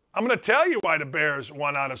 I'm going to tell you why the Bears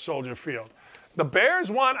won out of Soldier Field. The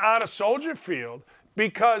Bears won out of Soldier Field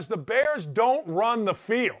because the Bears don't run the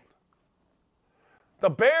field. The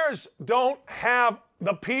Bears don't have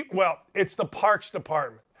the people, well, it's the Parks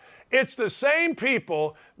Department. It's the same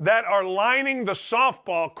people that are lining the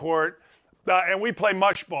softball court, and we play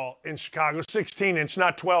mush ball in Chicago, 16-inch,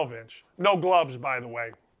 not 12-inch. No gloves, by the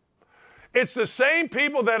way. It's the same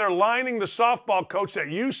people that are lining the softball coach the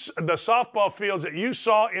softball fields that you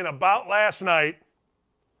saw in a bout last night.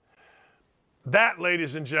 That,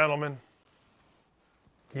 ladies and gentlemen,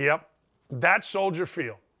 yep, that's Soldier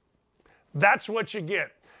Field. That's what you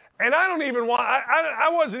get. And I don't even want, I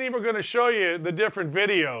wasn't even going to show you the different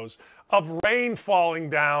videos of rain falling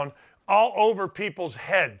down all over people's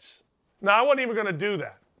heads. Now, I wasn't even going to do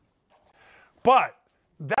that. But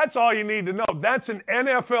that's all you need to know. That's an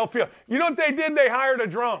NFL field. You know what they did? They hired a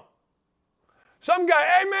drone. Some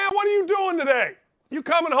guy, hey man, what are you doing today? You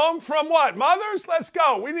coming home from what? Mother's? Let's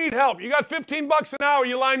go. We need help. You got $15 an hour.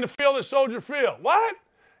 You line the field at Soldier Field. What?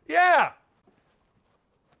 Yeah.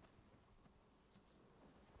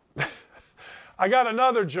 I got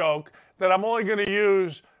another joke that I'm only going to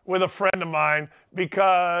use with a friend of mine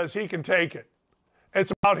because he can take it.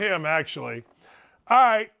 It's about him, actually. All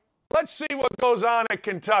right, let's see what goes on at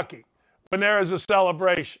Kentucky when there is a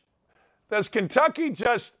celebration. Does Kentucky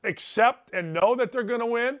just accept and know that they're going to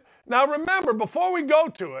win? Now, remember, before we go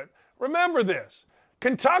to it, remember this.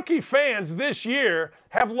 Kentucky fans this year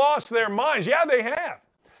have lost their minds. Yeah, they have.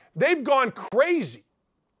 They've gone crazy.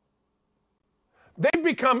 They've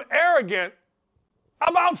become arrogant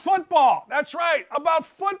about football. That's right, about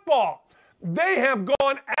football. They have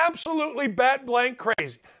gone absolutely bat blank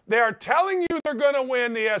crazy. They are telling you they're going to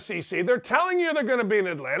win the SEC. They're telling you they're going to be in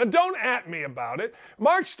Atlanta. Don't at me about it.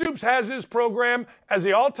 Mark Stoops has his program as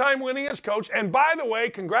the all-time winningest coach. And by the way,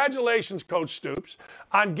 congratulations, Coach Stoops,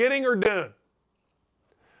 on getting her done.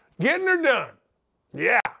 Getting her done.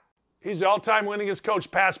 Yeah. He's the all-time winningest coach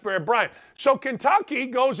past Bear Bryant. So Kentucky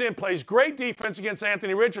goes in, plays great defense against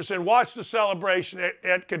Anthony Richardson. Watch the celebration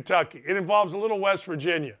at Kentucky. It involves a little West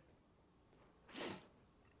Virginia.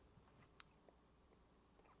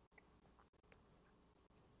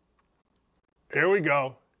 Here we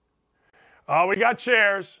go. Oh, we got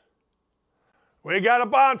chairs. We got a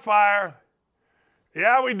bonfire.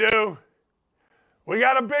 Yeah, we do. We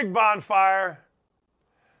got a big bonfire.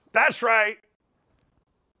 That's right.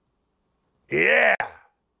 Yeah.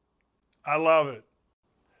 I love it.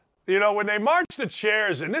 You know, when they march the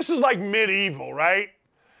chairs in, this is like medieval, right?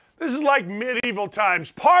 This is like medieval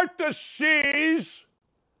times. Part the seas.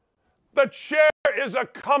 The chair is a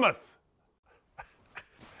cometh.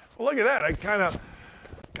 Well, look at that. I kind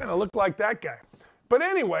of look like that guy. But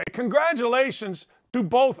anyway, congratulations to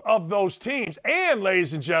both of those teams. And,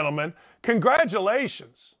 ladies and gentlemen,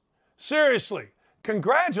 congratulations. Seriously,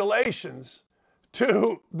 congratulations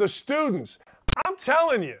to the students. I'm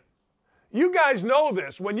telling you, you guys know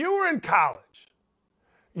this. When you were in college,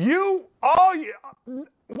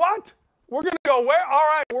 what? We're going to go where? All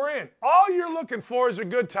right, we're in. All you're looking for is a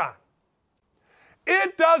good time.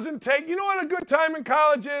 It doesn't take, you know what a good time in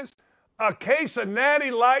college is? A case of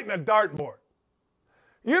Natty Light and a dartboard.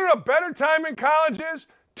 You know what a better time in college is?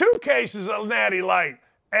 2 cases of Natty Light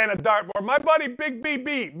and a dartboard. My buddy Big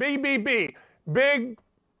BBB, Big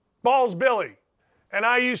Balls Billy, and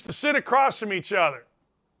I used to sit across from each other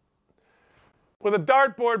with a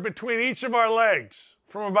dartboard between each of our legs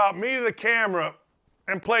from about me to the camera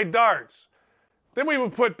and play darts. Then we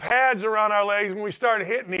would put pads around our legs and we started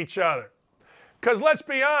hitting each other. Because let's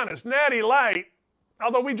be honest, Natty Light,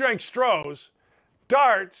 although we drank Strohs,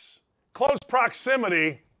 darts, close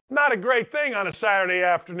proximity, not a great thing on a Saturday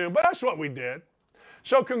afternoon, but that's what we did.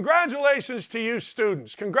 So congratulations to you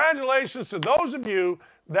students. Congratulations to those of you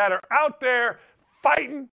that are out there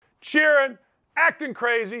fighting, cheering, acting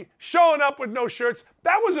crazy, showing up with no shirts.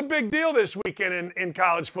 That was a big deal this weekend in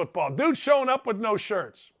college football. Dudes showing up with no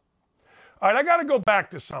shirts. All right, I got to go back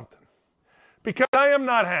to something because I am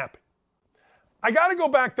not happy. I got to go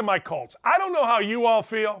back to my Colts. I don't know how you all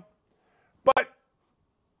feel, but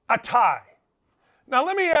a tie. Now,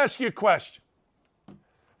 let me ask you a question.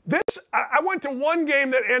 I went to one game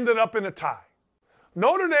that ended up in a tie.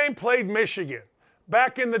 Notre Dame played Michigan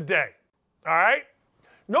back in the day, all right?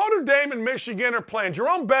 Notre Dame and Michigan are playing.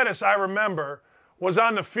 Jerome Bettis, I remember, was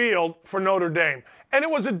on the field for Notre Dame, and it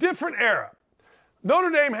was a different era.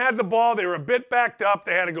 Notre Dame had the ball. They were a bit backed up.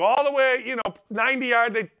 They had to go all the way, 90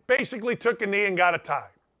 yards. They basically took a knee and got a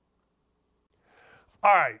tie.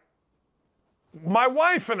 All right. My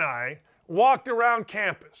wife and I walked around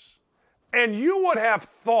campus, and you would have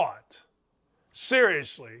thought,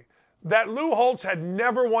 seriously, that Lou Holtz had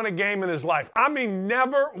never won a game in his life. I mean,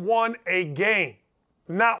 never won a game.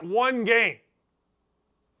 Not one game.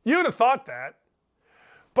 You'd have thought that.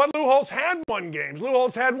 But Lou Holtz had won games. Lou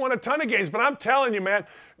Holtz had won a ton of games. But I'm telling you, man,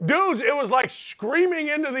 dudes, it was like screaming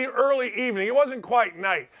into the early evening. It wasn't quite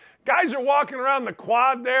night. Guys are walking around the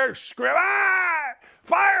quad there, screaming, ah,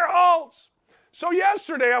 fire Holtz. So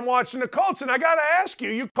yesterday I'm watching the Colts, and I got to ask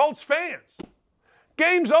you Colts fans,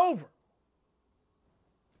 game's over.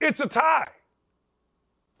 It's a tie.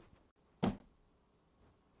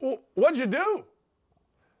 Well, what'd you do?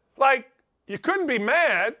 Like, you couldn't be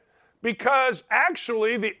mad because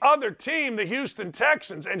actually the other team, the Houston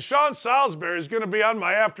Texans, and Sean Salisbury is going to be on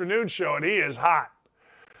my afternoon show, and he is hot.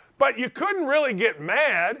 But you couldn't really get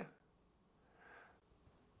mad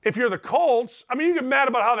if you're the Colts. I mean, you get mad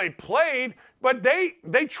about how they played, but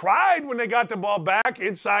they tried when they got the ball back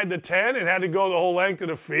inside the 10 and had to go the whole length of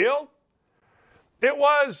the field. It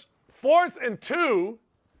was 4th and 2,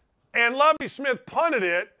 and Lovie Smith punted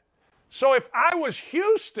it. So if I was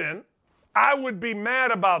Houston, I would be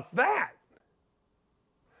mad about that.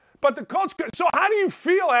 But the Colts, so how do you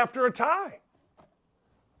feel after a tie?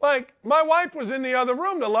 Like, my wife was in the other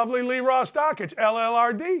room, the lovely Lee Ross Dockage,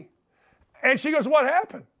 LLRD. And she goes, what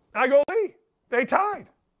happened? I go, Lee, they tied.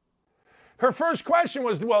 Her first question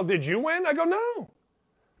was, well, did you win? I go, no.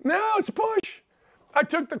 No, it's a push. I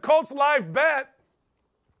took the Colts live bet.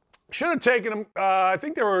 Should have taken them. I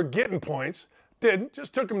think they were getting points. Didn't.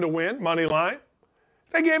 Just took them to win, money line.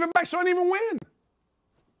 They gave it back, so I didn't even win.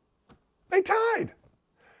 They tied.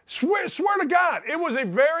 Swear to God, it was a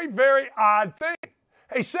very, very odd thing.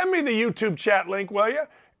 Hey, send me the YouTube chat link, will you?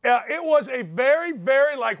 It was a very,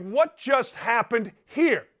 very, like, what just happened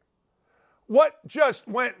here? What just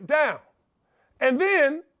went down? And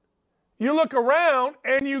then you look around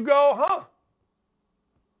and you go, huh?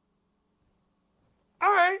 All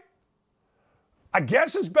right. I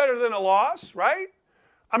guess it's better than a loss, right?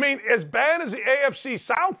 I mean, as bad as the AFC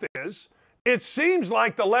South is, it seems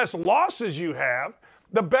like the less losses you have,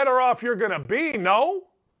 the better off you're going to be. No?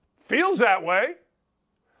 Feels that way.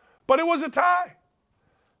 But it was a tie.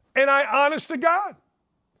 And I honest to God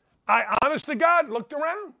looked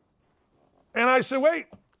around. And I said, wait,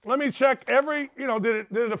 let me check did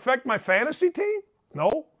it affect my fantasy team?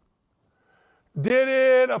 No. Did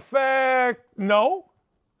it affect, no.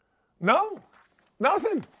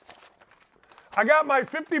 Nothing. I got my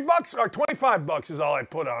 $50 or $25 is all I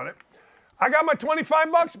put on it. I got my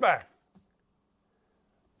 $25 back.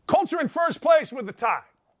 Colts are in first place with the tie.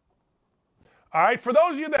 All right, for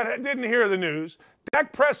those of you that didn't hear the news,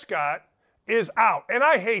 Dak Prescott is out, and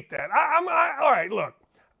I hate that. All right, look,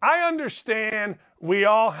 I understand we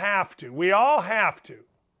all have to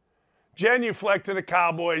genuflect to the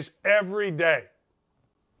Cowboys every day.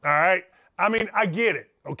 All right? I mean, I get it,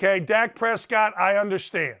 okay? Dak Prescott, I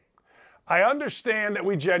understand. I understand that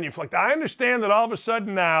we genuflect. I understand that all of a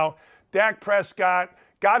sudden now, Dak Prescott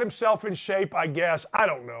got himself in shape, I guess. I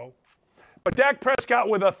don't know. But Dak Prescott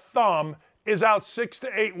with a thumb is out 6 to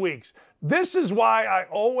 8 weeks. This is why I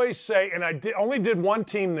always say, and I only did one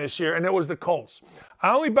team this year, and it was the Colts.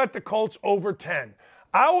 I only bet the Colts over 10.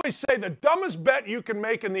 I always say the dumbest bet you can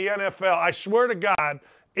make in the NFL, I swear to God,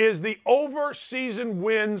 is the over season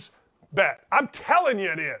wins bet. I'm telling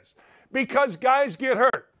you it is. Because guys get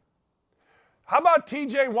hurt. How about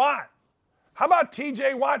T.J. Watt? How about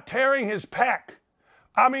T.J. Watt tearing his pec?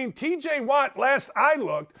 I mean, T.J. Watt, last I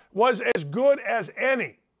looked, was as good as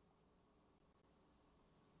any.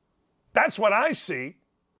 That's what I see.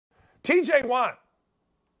 T.J. Watt.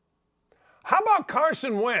 How about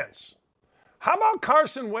Carson Wentz? How about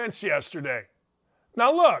Carson Wentz yesterday?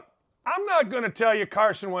 Now, look, I'm not going to tell you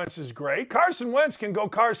Carson Wentz is great. Carson Wentz can go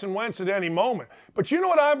Carson Wentz at any moment. But you know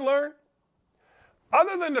what I've learned?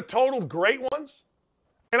 Other than the total great ones,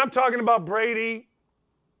 and I'm talking about Brady,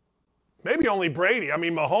 maybe only Brady. I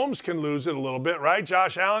mean, Mahomes can lose it a little bit, right?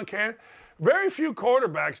 Josh Allen can. Very few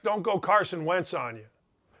quarterbacks don't go Carson Wentz on you.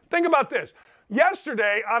 Think about this.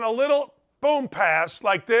 Yesterday, on a little boom pass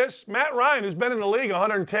like this, Matt Ryan, who's been in the league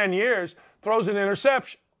 110 years, throws an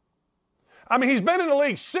interception. I mean, he's been in the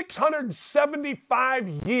league 675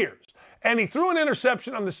 years, and he threw an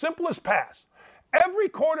interception on the simplest pass. Every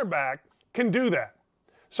quarterback can do that.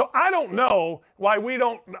 So I don't know why we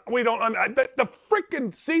don't the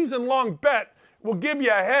freaking season-long bet will give you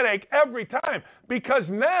a headache every time.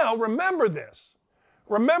 Because now, remember this.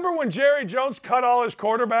 Remember when Jerry Jones cut all his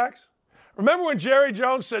quarterbacks? Remember when Jerry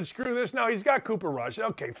Jones said, screw this? Now he's got Cooper Rush.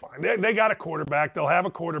 Okay, fine. They got a quarterback. They'll have a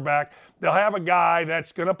quarterback. They'll have a guy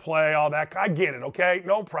that's going to play, all that. I get it, okay?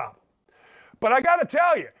 No problem. But I got to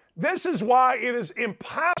tell you, this is why it is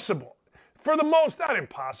impossible for the most, not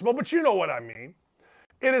impossible, but you know what I mean.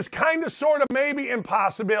 It is kind of, sort of, maybe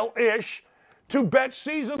impossible-ish to bet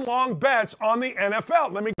season-long bets on the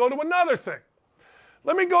NFL. Let me go to another thing.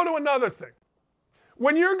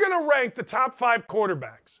 When you're going to rank the top 5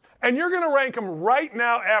 quarterbacks, and you're going to rank them right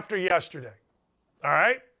now after yesterday, all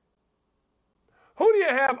right? Who do you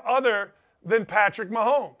have other than Patrick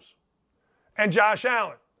Mahomes and Josh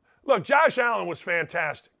Allen? Look, Josh Allen was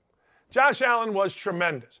fantastic. Josh Allen was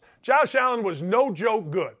tremendous. Josh Allen was no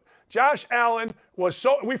joke good. Josh Allen was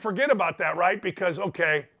so, we forget about that, right? Because,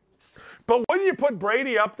 okay, but wouldn't you put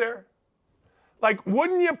Brady up there? Like,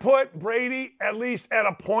 wouldn't you put Brady at least at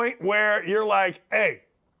a point where you're like, hey,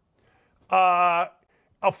 a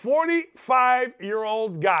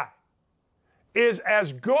 45-year-old guy is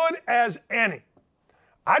as good as any.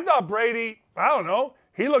 I thought Brady, I don't know,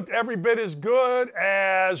 he looked every bit as good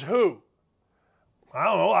as who? I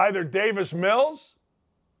don't know, either Davis Mills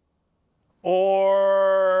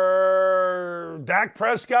or Dak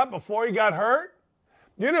Prescott before he got hurt.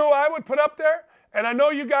 You know who I would put up there? And I know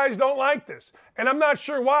you guys don't like this, and I'm not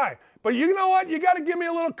sure why. But you know what? You got to give me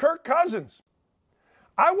a little Kirk Cousins.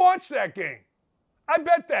 I watched that game. I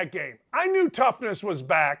bet that game. I knew toughness was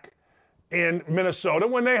back in Minnesota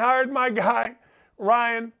when they hired my guy,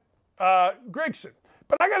 Ryan Grigson.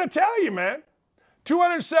 But I got to tell you, man,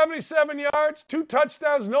 277 yards, 2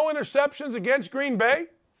 touchdowns, no interceptions against Green Bay.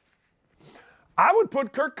 I would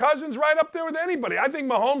put Kirk Cousins right up there with anybody. I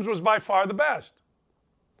think Mahomes was by far the best.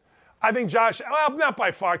 I think Josh, well, not by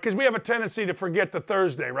far, because we have a tendency to forget the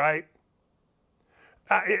Thursday, right?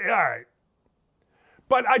 All right.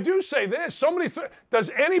 But I do say this, does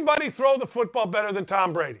anybody throw the football better than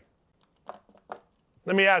Tom Brady?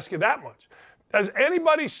 Let me ask you that much. Does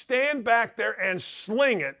anybody stand back there and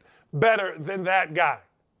sling it better than that guy?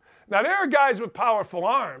 Now, there are guys with powerful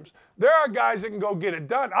arms. There are guys that can go get it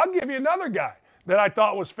done. I'll give you another guy that I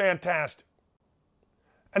thought was fantastic,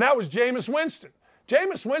 and that was Jameis Winston.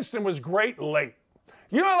 Jameis Winston was great late.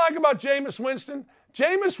 You know what I like about Jameis Winston?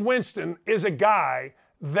 Jameis Winston is a guy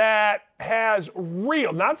that has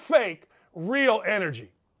real, not fake, real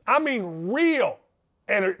energy. I mean real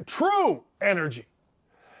energy, true energy.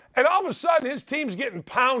 And all of a sudden, his team's getting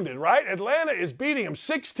pounded, right? Atlanta is beating him,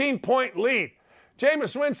 16-point lead.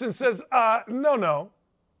 Jameis Winston says, no.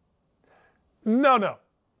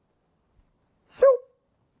 Shoop.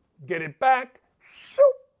 Get it back. Shoop.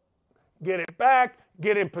 Get it back.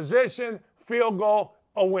 Get in position. Field goal.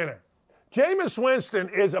 A winner. Jameis Winston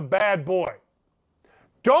is a bad boy.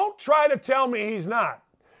 Don't try to tell me he's not.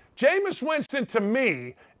 Jameis Winston, to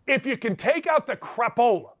me, if you can take out the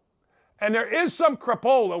crapola, and there is some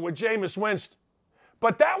crapola with Jameis Winston,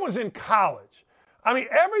 but that was in college. I mean,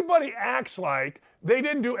 everybody acts like they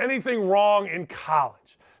didn't do anything wrong in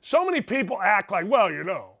college. So many people act like, well, you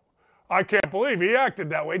know, I can't believe he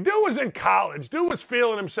acted that way. Dude was in college. Dude was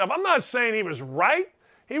feeling himself. I'm not saying he was right.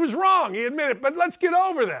 He was wrong. He admitted, but let's get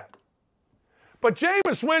over that. But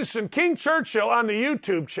Jameis Winston, King Churchill on the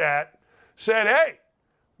YouTube chat said, hey,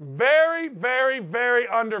 very, very, very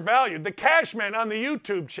undervalued. The Cashman on the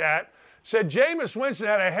YouTube chat said Jameis Winston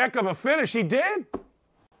had a heck of a finish. He did.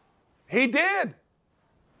 He did.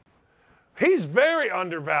 He's very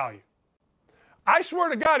undervalued. I swear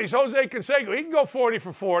to God, he's Jose Canseco. He can go 40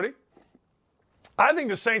 for 40. I think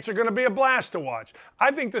the Saints are going to be a blast to watch.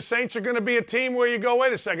 I think the Saints are going to be a team where you go,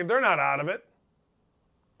 wait a second, they're not out of it.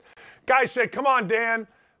 Guy said, come on, Dan,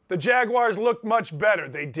 the Jaguars looked much better.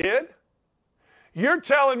 They did? You're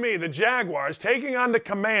telling me the Jaguars taking on the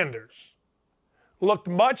Commanders looked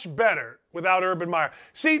much better without Urban Meyer.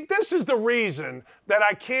 See, this is the reason that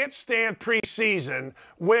I can't stand preseason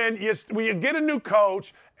when you get a new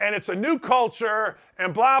coach and it's a new culture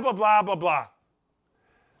and blah, blah, blah, blah, blah.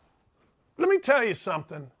 Let me tell you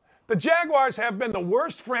something. The Jaguars have been the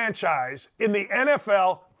worst franchise in the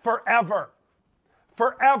NFL forever.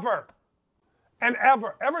 Forever. And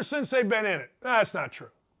ever. Ever since they've been in it. That's not true.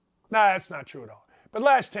 That's not true at all. But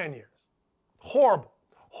last 10 years. Horrible.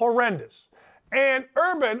 Horrendous. And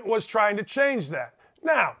Urban was trying to change that.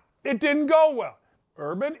 Now, it didn't go well.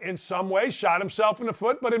 Urban, in some ways, shot himself in the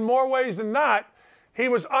foot, but in more ways than not, he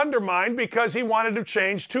was undermined because he wanted to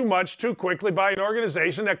change too much too quickly by an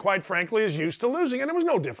organization that, quite frankly, is used to losing. And it was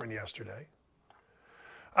no different yesterday.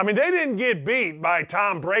 I mean, they didn't get beat by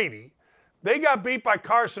Tom Brady. They got beat by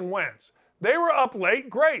Carson Wentz. They were up late,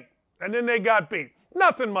 great. And then they got beat.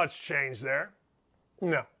 Nothing much changed there.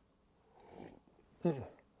 No. Mm-mm.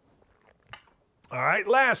 All right,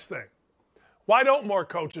 last thing. Why don't more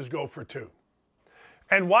coaches go for 2?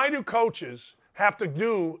 And why do coaches have to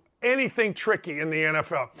do anything tricky in the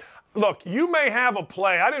NFL? Look, you may have a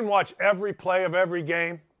play. I didn't watch every play of every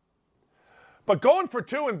game. But going for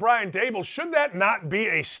 2 in Brian Dable, should that not be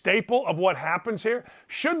a staple of what happens here?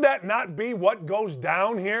 Should that not be what goes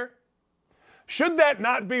down here? Should that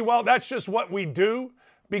not be, well, that's just what we do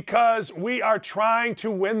because we are trying to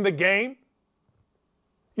win the game?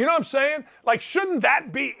 You know what I'm saying? Like, shouldn't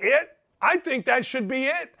that be it? I think that should be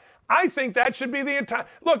it. I think that should be the entire.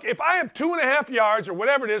 Look, if I have 2.5 yards or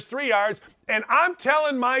whatever it is, 3 yards, and I'm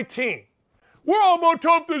telling my team, we're all about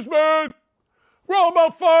toughness, man. We're all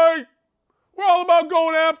about fight. We're all about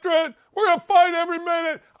going after it. We're going to fight every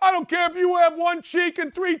minute. I don't care if you have 1 cheek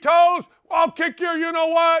and 3 toes. I'll kick your you know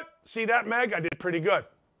what. See that, Meg? I did pretty good.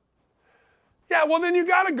 Yeah, well, then you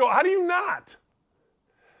got to go. How do you not?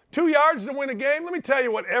 2 yards to win a game? Let me tell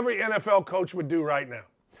you what every NFL coach would do right now.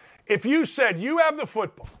 If you said you have the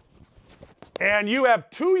football and you have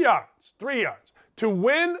 2 yards, 3 yards to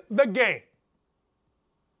win the game,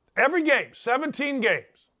 every game, 17 games,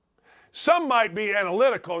 some might be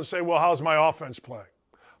analytical and say, well, how's my offense playing?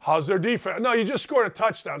 How's their defense? No, you just scored a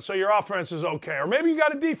touchdown, so your offense is okay. Or maybe you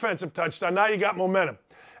got a defensive touchdown, now you got momentum.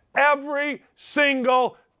 Every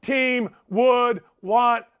single team would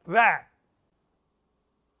want that.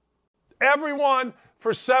 Everyone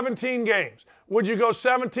for 17 games. Would you go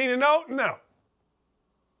 17-0? No.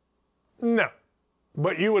 No.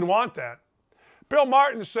 But you would want that. Bill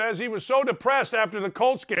Martin says he was so depressed after the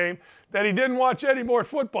Colts game that he didn't watch any more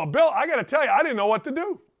football. Bill, I got to tell you, I didn't know what to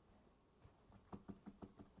do.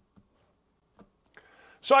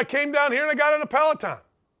 So I came down here and I got on a Peloton.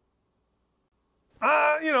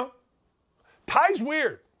 Ty's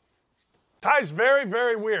weird. Ty's very,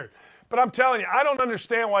 very weird. But I'm telling you, I don't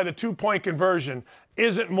understand why the 2-point conversion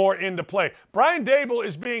isn't more into play. Brian Dable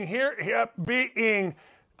is being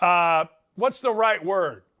what's the right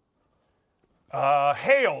word?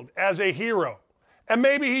 Hailed as a hero. And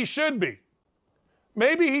maybe he should be.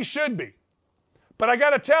 Maybe he should be. But I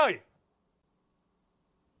got to tell you,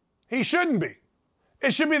 he shouldn't be.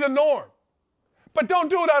 It should be the norm. But don't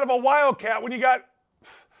do it out of a wildcat when you got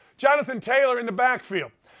Jonathan Taylor in the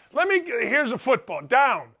backfield. Here's a football.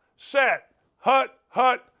 Down, set, hut,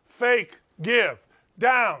 fake, give.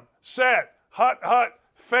 Down, set, hut,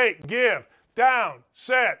 fake, give. Down,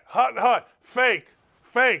 set, hut, fake.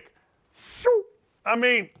 I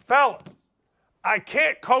mean, fellas, I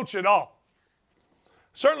can't coach it all.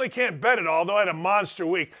 Certainly can't bet it all, though I had a monster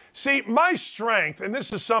week. See, my strength, and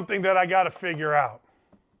this is something that I got to figure out.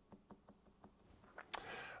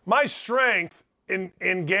 My strength in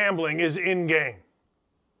gambling is in-game.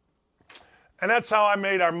 And that's how I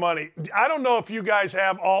made our money. I don't know if you guys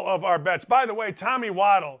have all of our bets. By the way, Tommy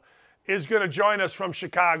Waddle is going to join us from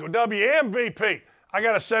Chicago. WMVP. I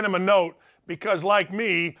got to send him a note because, like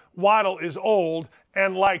me, Waddle is old.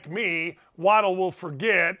 And like me, Waddle will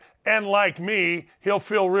forget. And like me, he'll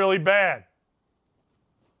feel really bad.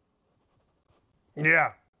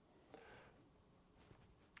 Yeah.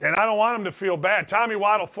 And I don't want him to feel bad. Tommy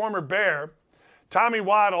Waddle, former Bear. Tommy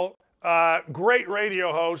Waddle, great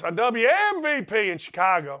radio host on WMVP in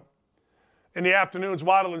Chicago. In the afternoons,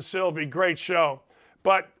 Waddle and Sylvie, great show.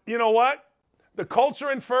 But you know what? The Colts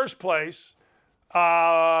are in first place. The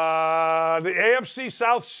AFC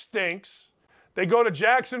South stinks. They go to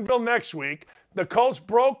Jacksonville next week. The Colts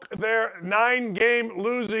broke their opening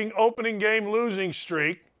game losing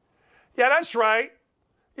streak. Yeah, that's right.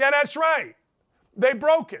 They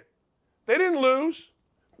broke it. They didn't lose.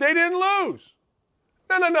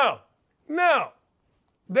 No.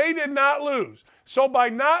 They did not lose. So by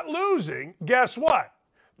not losing, guess what?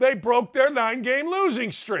 They broke their 9-game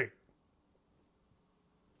losing streak.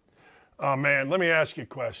 Oh, man, let me ask you a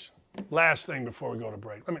question. Last thing before we go to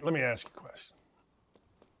break. Let me ask you a question.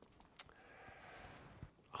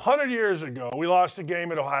 100 years ago, we lost a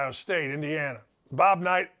game at Ohio State, Indiana. Bob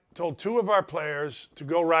Knight told 2 of our players to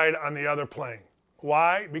go ride on the other plane.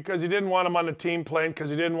 Why? Because he didn't want them on the team plane because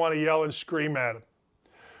he didn't want to yell and scream at him.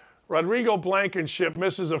 Rodrigo Blankenship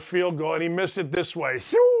misses a field goal, and he missed it this way.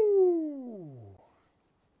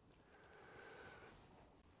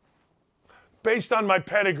 Based on my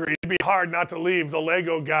pedigree, it'd be hard not to leave the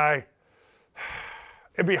Lego guy.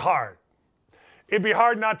 It'd be hard. It'd be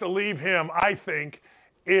hard not to leave him, I think,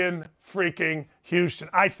 in freaking Houston.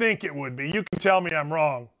 I think it would be. You can tell me I'm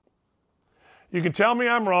wrong.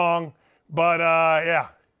 But, yeah.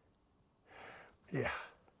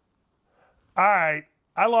 All right.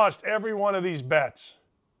 I lost every one of these bets.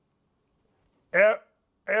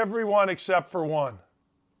 Every one except for one.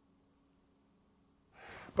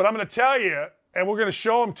 But I'm going to tell you, and we're going to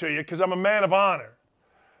show them to you because I'm a man of honor.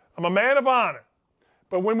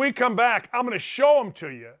 But when we come back, I'm going to show them to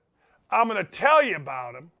you. I'm going to tell you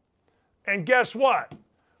about them. And guess what?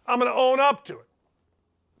 I'm going to own up to it.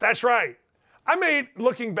 That's right. I made,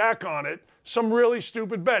 looking back on it, some really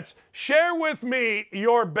stupid bets. Share with me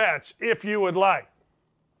your bets if you would like.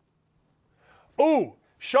 Ooh,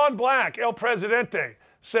 Sean Black, El Presidente,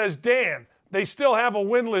 says, Dan, they still have a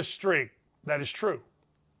winless streak. That is true.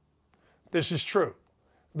 This is true.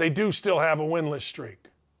 They do still have a winless streak.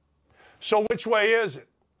 So which way is it?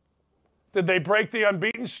 Did they break the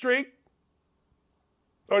unbeaten streak?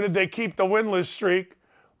 Or did they keep the winless streak?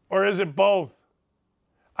 Or is it both?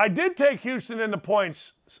 I did take Houston in the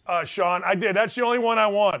points, Sean. I did. That's the only one I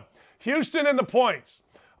won. Houston in the points.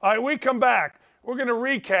 All right, we come back. We're going to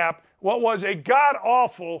recap what was a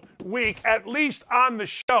god-awful week, at least on the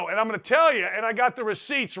show. And I'm going to tell you, and I got the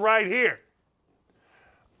receipts right here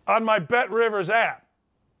on my Bet Rivers app.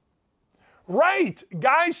 Right.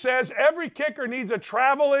 Guy says every kicker needs a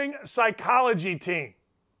traveling psychology team.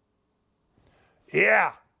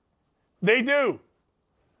 Yeah, they do.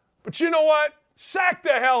 But you know what? Sack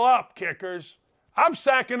the hell up, kickers. I'm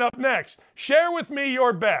sacking up next. Share with me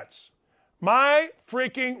your bets. My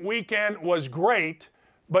freaking weekend was great,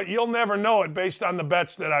 but you'll never know it based on the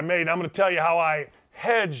bets that I made. I'm going to tell you how I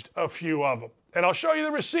hedged a few of them. And I'll show you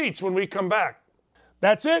the receipts when we come back.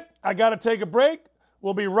 That's it. I got to take a break.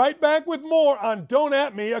 We'll be right back with more on Don't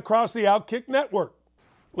At Me across the Outkick Network.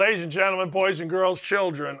 Ladies and gentlemen, boys and girls,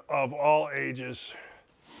 children of all ages,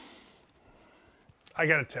 I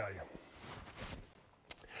got to tell you,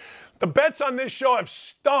 the bets on this show have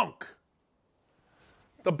stunk.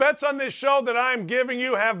 The bets on this show that I'm giving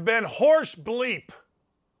you have been horse bleep.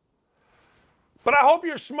 But I hope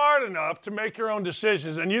you're smart enough to make your own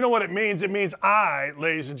decisions. And you know what it means? It means I,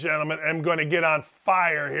 ladies and gentlemen, am going to get on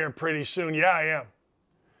fire here pretty soon. Yeah, I am.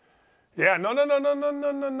 Yeah, no.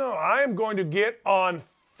 I am going to get on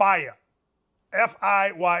fire.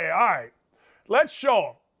 F-I-Y-A. All right. Let's show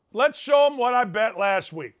them. Let's show them what I bet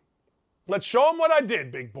last week. Let's show them what I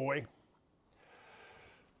did, big boy.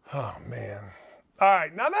 Oh, man. All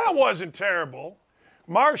right. Now, that wasn't terrible.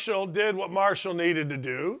 Marshall did what Marshall needed to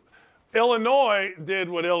do. Illinois did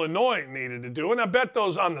what Illinois needed to do, and I bet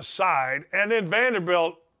those on the side. And then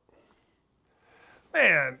Vanderbilt,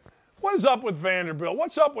 man, what is up with Vanderbilt?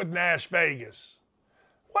 What's up with Nash Vegas?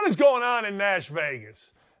 What is going on in Nash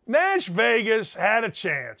Vegas? Nash Vegas had a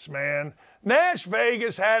chance, man. Nash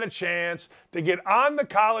Vegas had a chance to get on the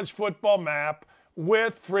college football map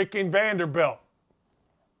with freaking Vanderbilt.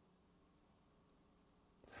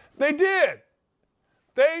 They did.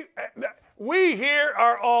 We here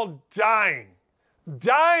are all dying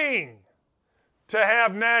to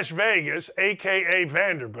have Nash Vegas, a.k.a.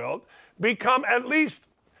 Vanderbilt, become at least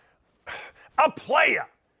a player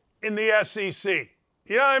in the SEC.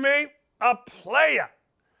 You know what I mean? A player.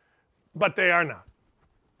 But they are not.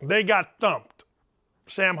 They got thumped.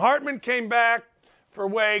 Sam Hartman came back for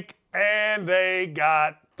Wake, and they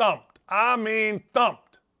got thumped. I mean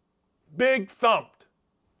thumped. Big thumped.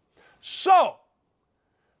 So,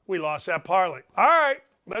 we lost that parlay. All right,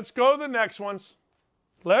 let's go to the next ones.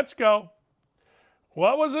 Let's go.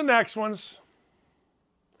 What was the next ones?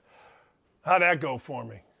 How'd that go for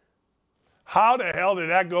me? How the hell did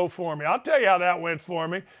that go for me? I'll tell you how that went for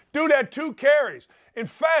me. Dude had 2 carries. In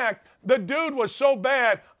fact, the dude was so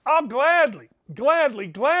bad, I'll gladly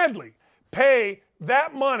pay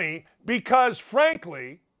that money because,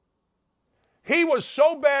 frankly, he was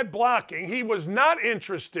so bad blocking, he was not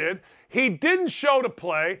interested, he didn't show to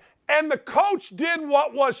play, and the coach did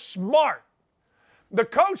what was smart. The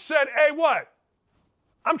coach said, hey, what?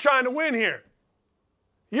 I'm trying to win here.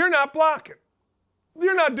 You're not blocking.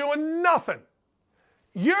 You're not doing nothing.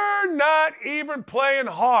 You're not even playing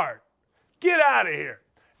hard. Get out of here.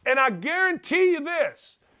 And I guarantee you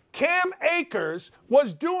this, Cam Akers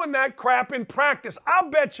was doing that crap in practice. I'll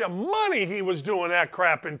bet you money he was doing that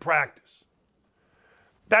crap in practice.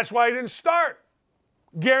 That's why he didn't start.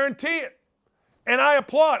 Guarantee it. And I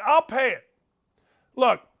applaud. I'll pay it.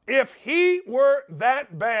 Look, if he were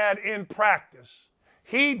that bad in practice,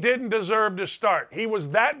 he didn't deserve to start. He was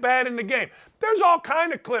that bad in the game. There's all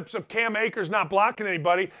kind of clips of Cam Akers not blocking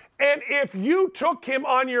anybody. And if you took him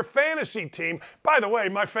on your fantasy team, by the way,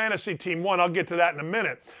 my fantasy team won. I'll get to that in a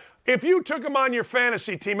minute. If you took him on your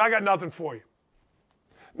fantasy team, I got nothing for you.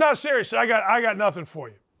 No, seriously, I got nothing for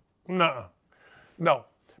you. Nuh-uh. No.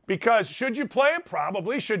 Because should you play him?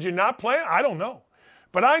 Probably. Should you not play him? I don't know.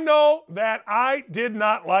 But I know that I did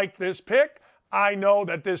not like this pick. I know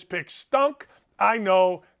that this pick stunk. I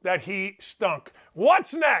know that he stunk.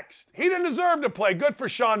 What's next? He didn't deserve to play. Good for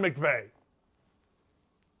Sean McVay.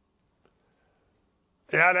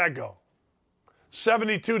 How'd that go?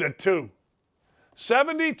 72-2.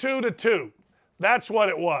 72-2. That's what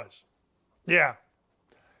it was. Yeah.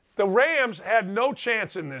 The Rams had no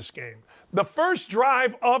chance in this game. The first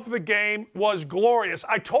drive of the game was glorious.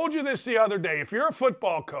 I told you this the other day. If you're a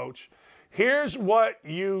football coach, here's what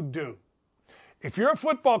you do. If you're a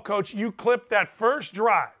football coach, you clip that first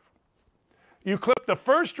drive. You clip the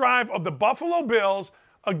first drive of the Buffalo Bills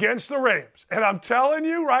against the Rams. And I'm telling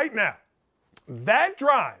you right now, that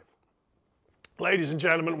drive, ladies and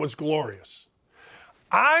gentlemen, was glorious.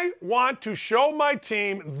 I want to show my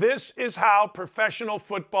team this is how professional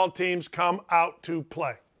football teams come out to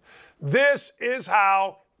play. This is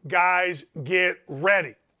how guys get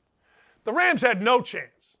ready. The Rams had no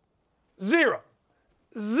chance. Zero.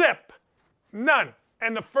 Zip. None.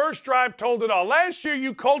 And the first drive told it all. Last year,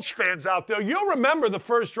 you Colts fans out there, you'll remember the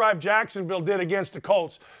first drive Jacksonville did against the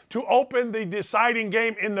Colts to open the deciding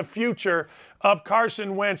game in the future of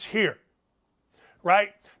Carson Wentz here.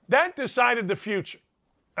 Right? That decided the future.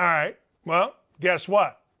 All right. Well, guess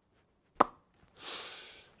what?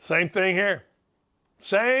 Same thing here.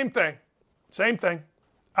 Same thing. Same thing.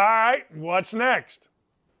 All right, what's next?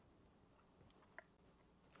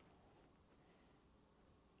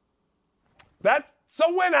 That's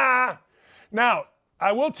a winner. Now,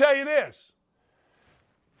 I will tell you this.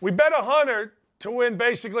 We bet 100 to win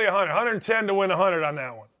basically 100, 110 to win 100 on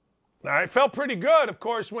that one. All right, felt pretty good, of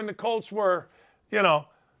course, when the Colts were,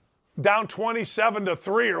 down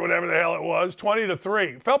 27-3 or whatever the hell it was,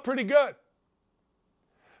 20-3. Felt pretty good.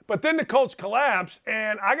 But then the Colts collapsed,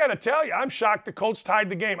 and I got to tell you, I'm shocked the Colts tied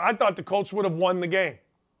the game. I thought the Colts would have won the game.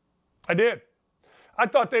 I did. I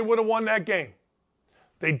thought they would have won that game.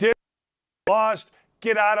 They did. Lost.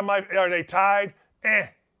 Get out of my – are they tied?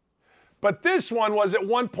 But this one was at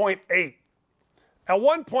 1.8. At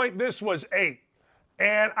one point, this was 8.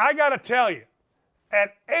 And I got to tell you,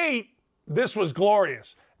 at 8, this was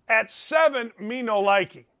glorious. At 7, me no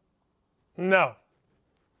liking. No.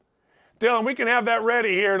 Dylan, we can have that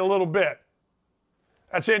ready here in a little bit.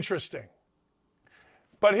 That's interesting.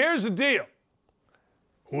 But here's the deal.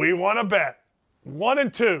 We want to bet. 1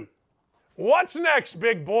 and 2. What's next,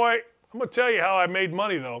 big boy? I'm going to tell you how I made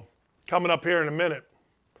money, though, coming up here in a minute.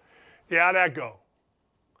 Yeah, how'd that go?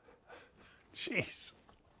 Jeez.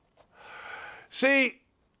 See,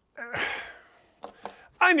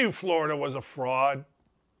 I knew Florida was a fraud.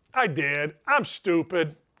 I did. I'm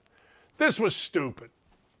stupid. This was stupid.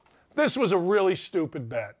 This was a really stupid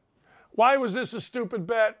bet. Why was this a stupid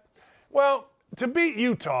bet? Well, to beat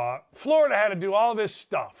Utah, Florida had to do all this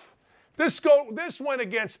stuff. This went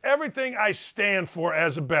against everything I stand for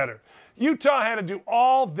as a bettor. Utah had to do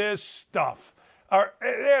all this stuff. They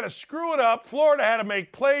had to screw it up. Florida had to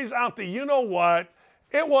make plays out the you-know-what.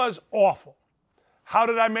 It was awful. How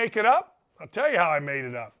did I make it up? I'll tell you how I made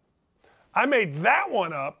it up. I made that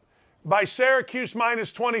one up by Syracuse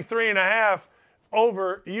minus 23.5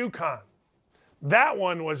 over UConn. That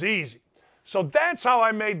one was easy. So that's how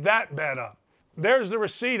I made that bet up. There's the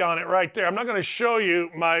receipt on it right there. I'm not going to show you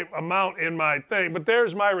my amount in my thing, but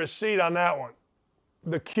there's my receipt on that one.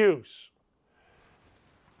 The Q's.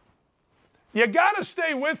 You got to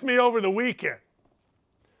stay with me over the weekend.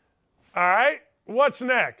 All right? What's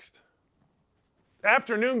next?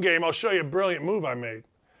 Afternoon game, I'll show you a brilliant move I made.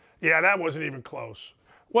 Yeah, that wasn't even close.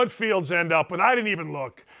 What'd Fields end up with? I didn't even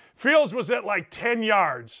look. Fields was at like 10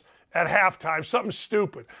 yards at halftime, something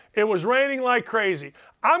stupid. It was raining like crazy.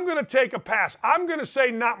 I'm going to take a pass. I'm going to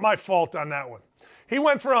say not my fault on that one. He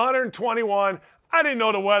went for 121. I didn't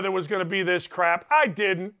know the weather was going to be this crap. I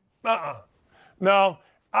didn't. No,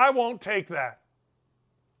 I won't take that.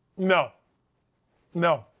 No.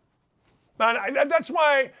 That's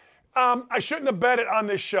why I shouldn't have bet it on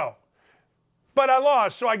this show. But I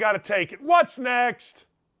lost, so I got to take it. What's next?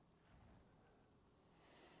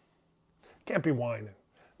 Can't be whining.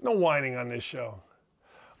 No whining on this show.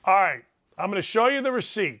 All right, I'm going to show you the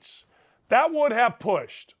receipts. That would have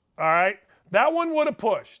pushed, all right? That one would have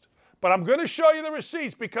pushed. But I'm going to show you the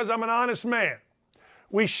receipts because I'm an honest man.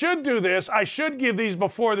 We should do this. I should give these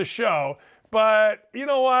before the show. But you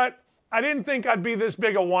know what? I didn't think I'd be this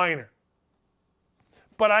big a whiner.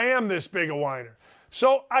 But I am this big a whiner.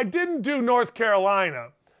 So I didn't do North Carolina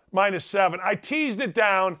minus 7. I teased it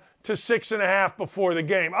down to 6.5 before the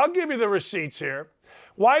game. I'll give you the receipts here.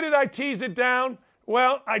 Why did I tease it down?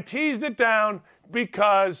 Well, I teased it down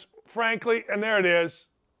because, frankly, and there it is.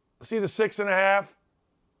 See the 6.5?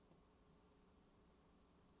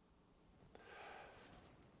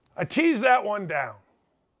 I teased that one down.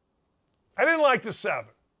 I didn't like the 7.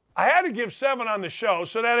 I had to give 7 on the show,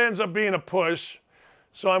 so that ends up being a push.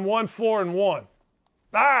 So I'm 1-4-1. All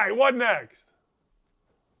right, what next?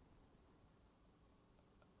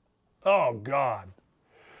 Oh, God.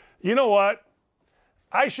 You know what?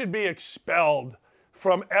 I should be expelled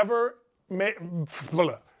from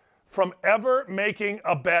from ever making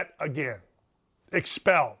a bet again.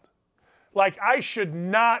 Expelled. Like, I should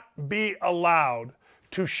not be allowed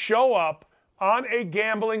to show up on a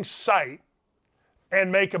gambling site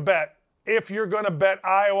and make a bet if you're going to bet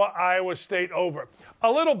Iowa State over.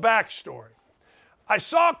 A little backstory. I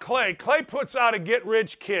saw Clay. Clay puts out a Get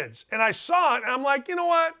Rich Kids. And I saw it, and I'm like, you know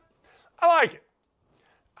what? I like it.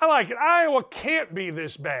 I like it. Iowa can't be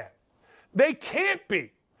this bad. They can't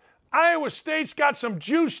be. Iowa State's got some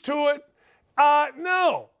juice to it.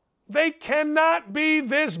 No, they cannot be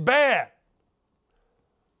this bad.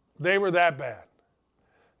 They were that bad.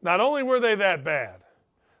 Not only were they that bad,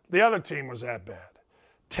 the other team was that bad.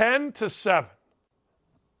 10-7.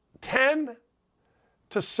 10-7.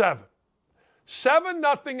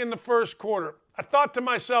 7-0 in the first quarter. I thought to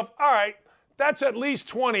myself, all right, that's at least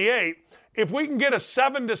 28. If we can get a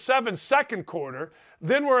 7-7 second quarter,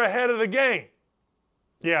 then we're ahead of the game.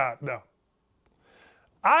 Yeah, no.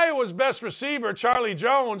 Iowa's best receiver, Charlie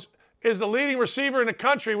Jones, is the leading receiver in the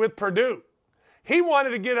country with Purdue. He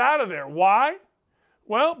wanted to get out of there. Why?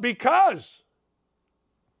 Well, because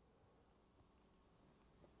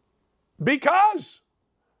they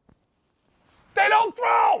don't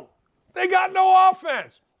throw. They got no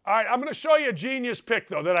offense. All right, I'm going to show you a genius pick,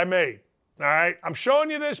 though, that I made. All right, I'm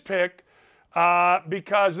showing you this pick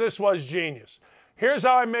because this was genius. Here's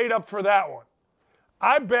how I made up for that one.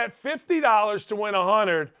 I bet $50 to win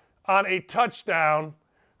 $100 on a touchdown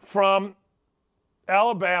from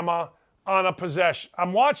Alabama on a possession.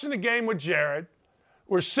 I'm watching the game with Jared.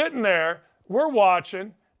 We're sitting there, we're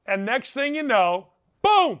watching, and next thing you know,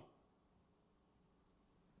 boom!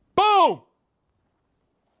 Boom!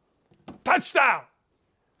 Touchdown!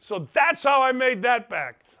 So that's how I made that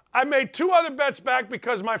back. I made 2 other bets back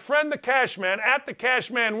because my friend the Cashman, at the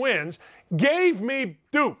Cashman Wins, gave me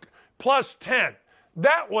Duke plus 10.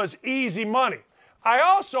 That was easy money. I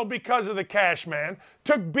also, because of the Cashman,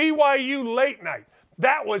 took BYU late night.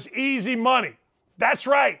 That was easy money. That's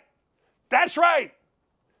right. That's right.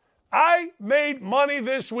 I made money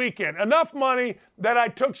this weekend. Enough money that I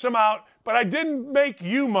took some out, but I didn't make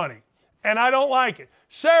you money. And I don't like it.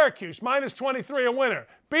 Syracuse, minus 23, a winner.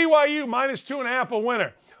 BYU, minus 2.5, a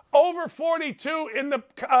winner. Over 42 in the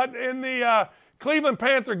Cleveland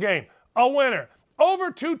Panther game, a winner.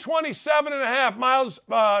 Over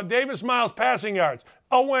 227.5 Davis Miles passing yards,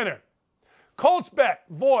 a winner. Colts bet,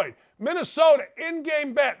 void. Minnesota,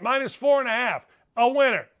 in-game bet, minus 4.5, a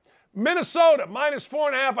winner. Minnesota, minus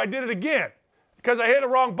 4.5, I did it again because I hit a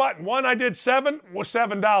wrong button. One, I did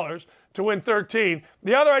 $7 to win 13.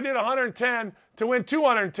 The other, I did 110 to win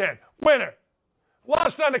 210. Winner.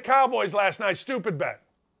 Lost on the Cowboys last night, stupid bet.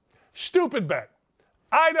 Stupid bet.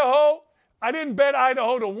 Idaho, I didn't bet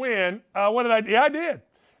Idaho to win. What did I do? Yeah, I did.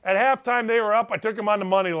 At halftime, they were up. I took them on the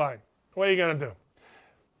money line. What are you going to do?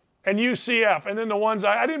 And UCF. And then the ones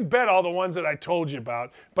I didn't bet all the ones that I told you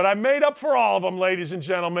about, but I made up for all of them, ladies and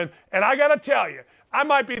gentlemen. And I got to tell you, I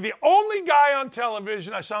might be the only guy on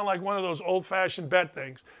television, I sound like one of those old-fashioned bet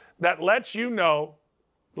things, that lets you know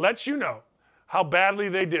how badly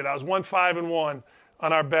they did. I was 1-5-1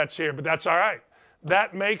 on our bets here, but that's all right.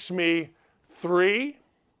 That makes me 8-1.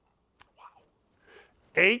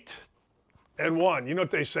 You know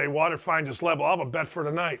what they say, water finds its level. I'll have a bet for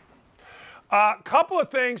tonight. Couple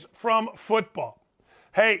of things from football.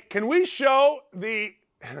 Hey, can we show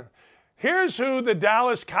here's who the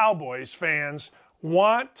Dallas Cowboys fans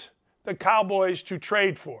want the Cowboys to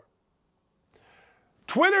trade for.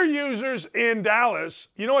 Twitter users in Dallas,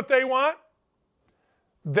 you know what they want?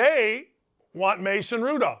 They want Mason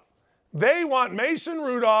Rudolph. They want Mason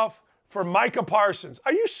Rudolph for Micah Parsons.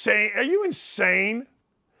 Are you insane?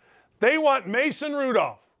 They want Mason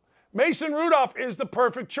Rudolph. Mason Rudolph is the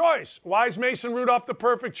perfect choice. Why is Mason Rudolph the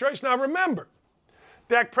perfect choice? Now remember,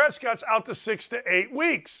 Dak Prescott's out to 6 to 8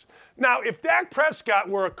 weeks. Now, if Dak Prescott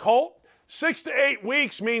were a Colt, 6 to 8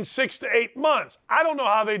 weeks means 6 to 8 months. I don't know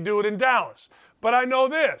how they do it in Dallas, but I know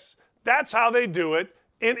this. That's how they do it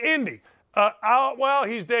in Indy. Well,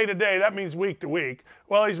 he's day to day. That means week to week.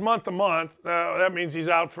 Well, he's month to month. That means he's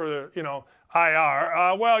out for the, IR.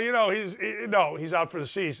 He's out for the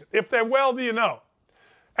season. If they're well, do you know?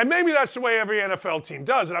 And maybe that's the way every NFL team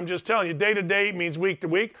does it. I'm just telling you, day to day means week to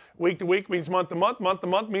week. Week to week means month to month. Month to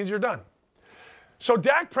month means you're done. So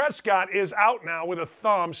Dak Prescott is out now with a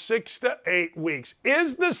thumb 6 to 8 weeks.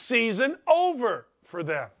 Is the season over for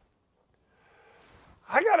them?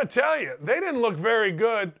 I got to tell you, they didn't look very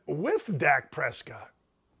good with Dak Prescott.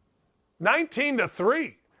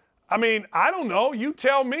 19-3. I mean, I don't know. You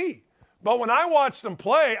tell me. But when I watched them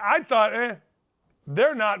play, I thought,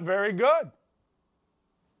 they're not very good.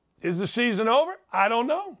 Is the season over? I don't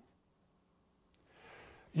know.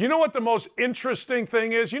 You know what the most interesting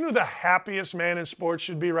thing is? You know who the happiest man in sports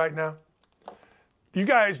should be right now? You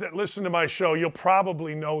guys that listen to my show, you'll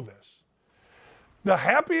probably know this. The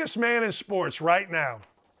happiest man in sports right now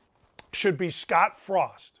should be Scott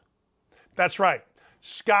Frost. That's right,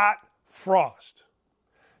 Scott Frost.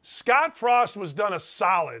 Scott Frost was done a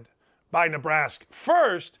solid by Nebraska.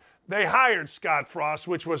 First, they hired Scott Frost,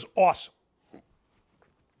 which was awesome.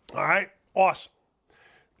 All right, awesome.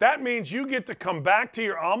 That means you get to come back to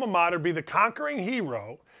your alma mater, be the conquering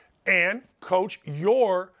hero, and coach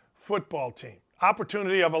your football team.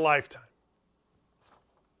 Opportunity of a lifetime.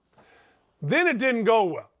 Then it didn't go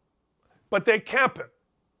well, but they kept him.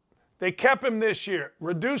 They kept him this year.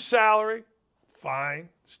 Reduced salary, fine,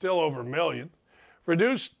 still over $1 million.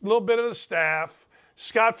 Reduced a little bit of the staff.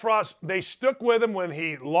 Scott Frost, they stuck with him when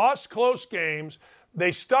he lost close games.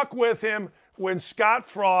 They stuck with him when Scott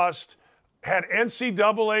Frost had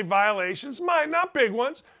NCAA violations, not big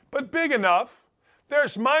ones, but big enough.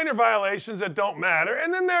 There's minor violations that don't matter,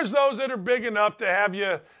 and then there's those that are big enough to have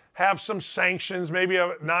you have some sanctions, maybe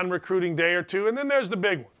a non-recruiting day or two, and then there's the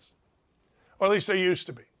big ones, or at least they used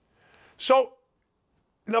to be. So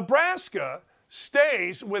Nebraska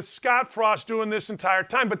stays with Scott Frost doing this entire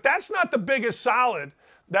time, but that's not the biggest solid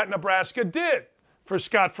that Nebraska did for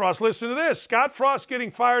Scott Frost. Listen to this. Scott Frost getting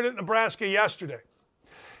fired at Nebraska yesterday.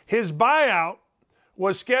 His buyout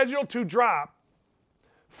was scheduled to drop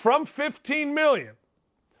from $15 million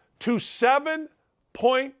to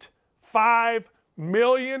 $7.5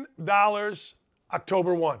 million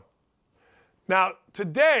October 1. Now,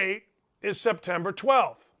 today is September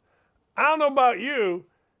 12th. I don't know about you,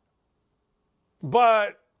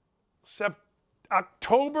 but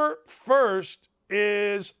October 1st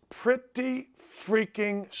is pretty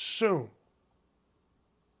freaking soon.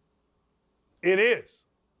 It is.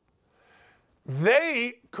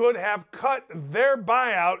 They could have cut their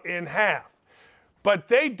buyout in half, but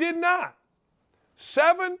they did not.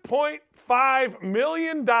 $7.5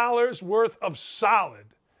 million worth of solid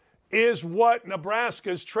is what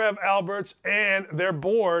Nebraska's Trev Alberts and their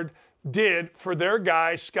board did for their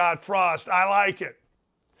guy, Scott Frost. I like it.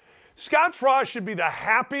 Scott Frost should be the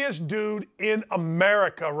happiest dude in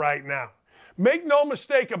America right now. Make no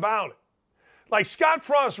mistake about it. Like, Scott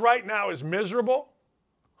Frost right now is miserable.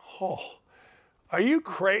 Oh, are you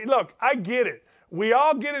crazy? Look, I get it. We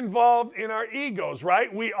all get involved in our egos,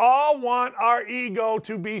 right? We all want our ego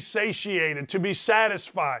to be satiated, to be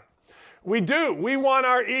satisfied. We do. We want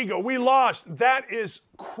our ego. We lost. That is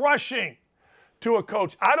crushing to a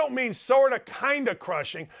coach. I don't mean sort of, kind of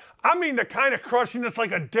crushing. I mean the kind of crushing that's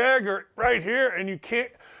like a dagger right here and you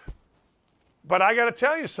can't. But I got to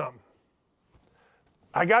tell you something.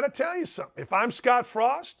 If I'm Scott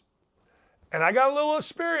Frost and I got a little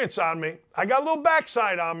experience on me, I got a little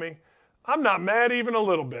backside on me, I'm not mad even a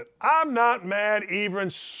little bit. I'm not mad even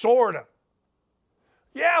sort of.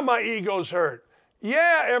 Yeah, my ego's hurt.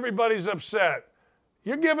 Yeah, everybody's upset.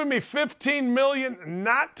 You're giving me $15 million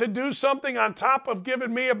not to do something on top of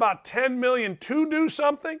giving me about $10 million to do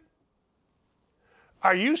something?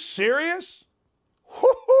 Are you serious?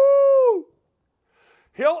 Woo-hoo!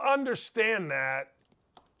 He'll understand that.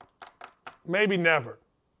 Maybe never.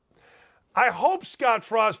 I hope Scott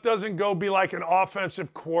Frost doesn't go be like an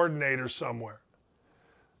offensive coordinator somewhere.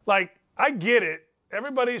 Like, I get it.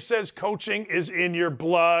 Everybody says coaching is in your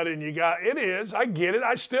blood and it is. I get it.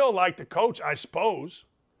 I still like to coach, I suppose.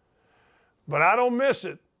 But I don't miss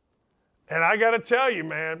it. And I got to tell you,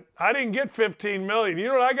 man, I didn't get $15 million. You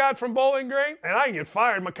know what I got from Bowling Green? And I didn't get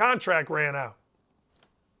fired. My contract ran out.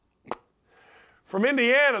 From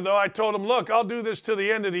Indiana, though, I told them, look, I'll do this till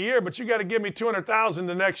the end of the year, but you got to give me $200,000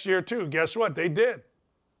 the next year, too. Guess what? They did.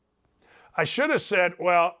 I should have said,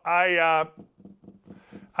 well, I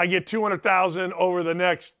get $200,000 over the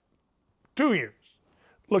next 2 years,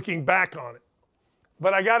 looking back on it.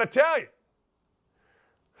 But I got to tell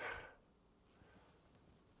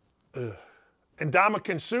you, and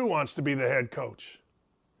Ndamukong Suh wants to be the head coach.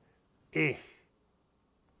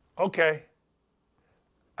 Okay.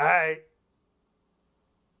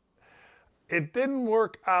 It didn't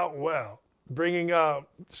work out well bringing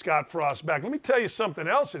Scott Frost back. Let me tell you something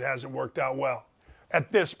else that hasn't worked out well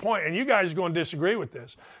at this point, and you guys are going to disagree with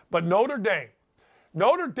this, but Notre Dame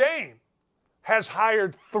has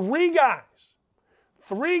hired three guys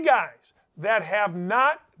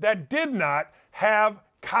that did not have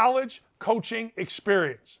college coaching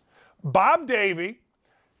experience. Bob Davie,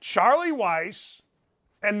 Charlie Weiss,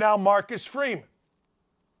 and now Marcus Freeman.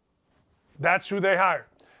 That's who they hired.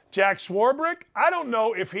 Jack Swarbrick, I don't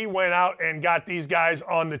know if he went out and got these guys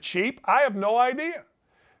on the cheap. I have no idea.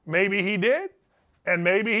 Maybe he did, and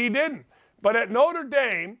maybe he didn't. But at Notre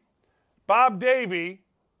Dame, Bob Davie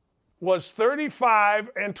was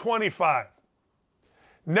 35-25.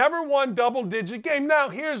 Never won double-digit game. Now,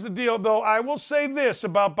 here's the deal, though. I will say this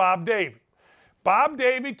about Bob Davie. Bob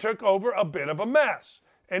Davie took over a bit of a mess,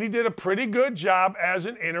 and he did a pretty good job as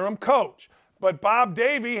an interim coach. But Bob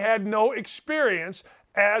Davie had no experience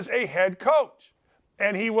as a head coach,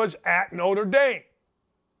 and he was at Notre Dame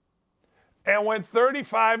and went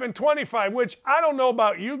 35-25, which I don't know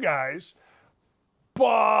about you guys,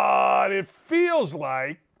 but it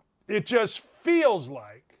just feels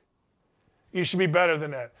like you should be better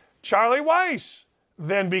than that. Charlie Weiss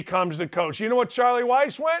then becomes the coach. You know what Charlie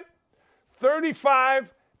Weiss went?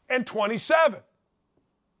 35-27.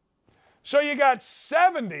 So you got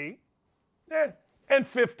 70 and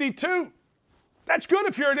 52. That's good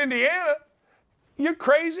if you're at Indiana. You're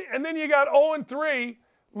crazy. And then you got 0-3,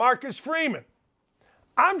 Marcus Freeman.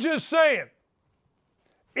 I'm just saying,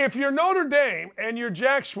 if you're Notre Dame and you're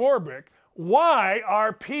Jack Swarbrick, why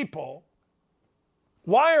are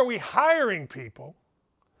we hiring people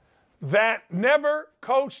that never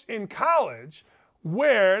coached in college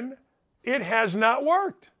when it has not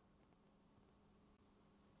worked?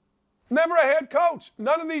 Never a head coach.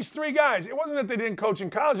 None of these three guys. It wasn't that they didn't coach in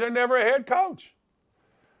college. They're never a head coach.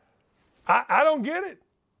 I don't get it.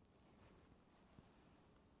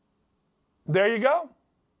 There you go.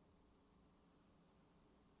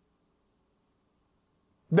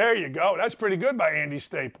 There you go. That's pretty good by Andy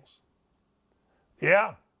Staples.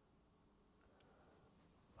 Yeah.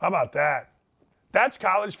 How about that? That's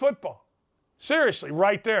college football. Seriously,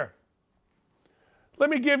 right there. Let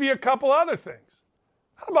me give you a couple other things.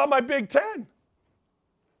 How about my Big Ten?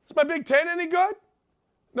 Is my Big Ten any good?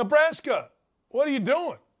 Nebraska, what are you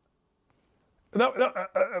doing?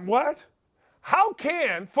 What? How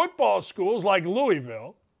can football schools like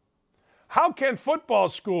Louisville, how can football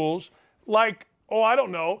schools like,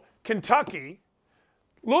 Kentucky,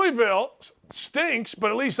 Louisville stinks,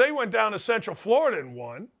 but at least they went down to Central Florida and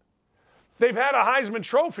won. They've had a Heisman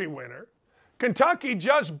Trophy winner. Kentucky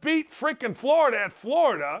just beat freaking Florida at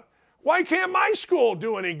Florida. Why can't my school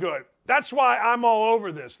do any good? That's why I'm all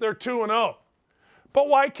over this. They're 2-0. But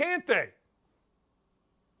why can't they?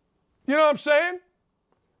 You know what I'm saying?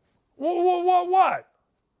 What?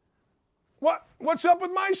 What's up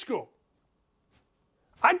with my school?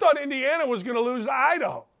 I thought Indiana was going to lose to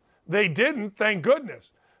Idaho. They didn't, thank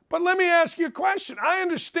goodness. But let me ask you a question. I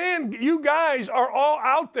understand you guys are all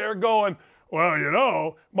out there going,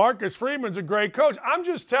 well, Marcus Freeman's a great coach. I'm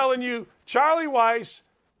just telling you, Charlie Weiss,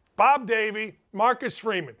 Bob Davie, Marcus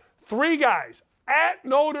Freeman, three guys at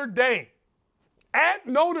Notre Dame. At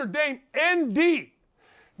Notre Dame, ND.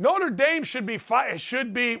 Notre Dame should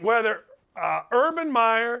be whether Urban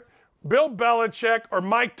Meyer, Bill Belichick, or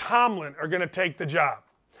Mike Tomlin are going to take the job.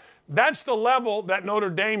 That's the level that Notre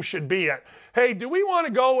Dame should be at. Hey, do we want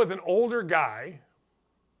to go with an older guy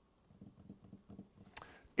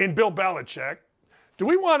in Bill Belichick? Do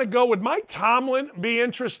we want to go with Mike Tomlin, be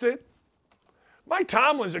interested? Mike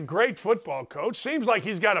Tomlin's a great football coach. Seems like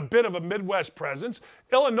he's got a bit of a Midwest presence.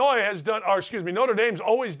 Notre Dame's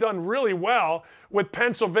always done really well with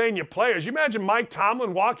Pennsylvania players. You imagine Mike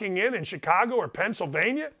Tomlin walking in Chicago or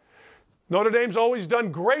Pennsylvania? Notre Dame's always done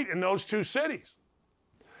great in those two cities.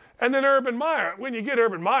 And then Urban Meyer. When you get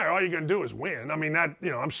Urban Meyer, all you're going to do is win. I mean,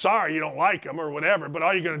 I'm sorry you don't like him or whatever, but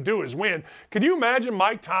all you're going to do is win. Can you imagine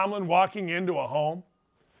Mike Tomlin walking into a home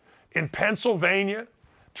in Pennsylvania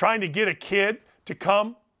trying to get a kid to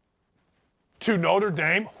come to Notre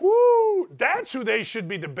Dame? Whoo! That's who they should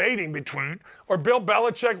be debating between. Or Bill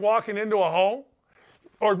Belichick walking into a home.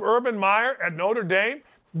 Or Urban Meyer at Notre Dame.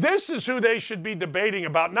 This is who they should be debating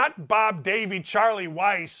about, not Bob Davie, Charlie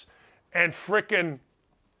Weiss, and frickin'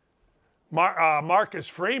 Marcus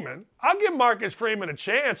Freeman. I'll give Marcus Freeman a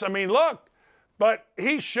chance. I mean, look, but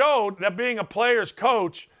he showed that being a player's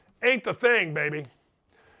coach ain't the thing, baby.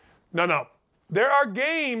 No. There are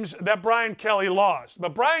games that Brian Kelly lost,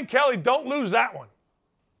 but Brian Kelly don't lose that one.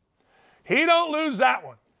 He don't lose that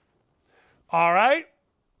one. All right?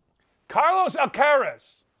 Carlos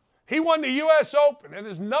Alcaraz, he won the U.S. Open and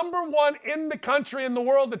is #1 in the country in the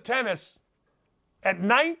world of tennis at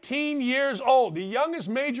 19 years old. The youngest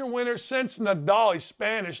major winner since Nadal. He's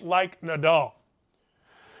Spanish like Nadal.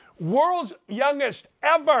 World's youngest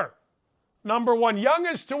ever. #1.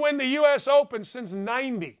 Youngest to win the U.S. Open since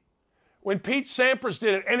 90. When Pete Sampras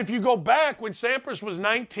did it. And if you go back when Sampras was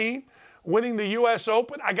 19, winning the U.S.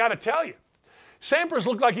 Open, I got to tell you, Sampras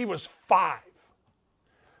looked like he was 5.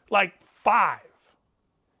 Like 5.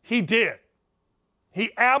 He did.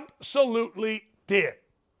 He absolutely did.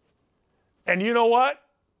 And you know what?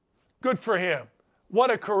 Good for him. What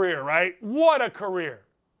a career, right? What a career.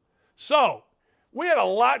 So, we had a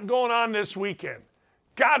lot going on this weekend.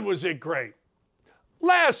 God, was it great.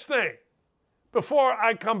 Last thing, before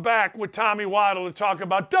I come back with Tommy Waddle to talk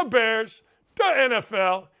about the Bears, the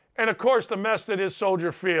NFL, and of course the mess that is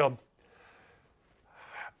Soldier Field.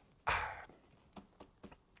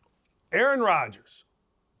 Aaron Rodgers.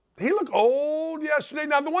 He looked old yesterday.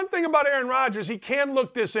 Now, the one thing about Aaron Rodgers, he can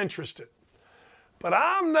look disinterested. But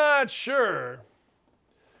I'm not sure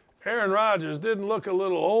Aaron Rodgers didn't look a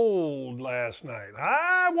little old last night.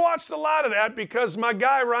 I watched a lot of that because my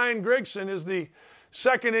guy Ryan Grigson is the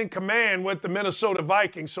second in command with the Minnesota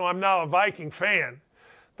Vikings, so I'm now a Viking fan.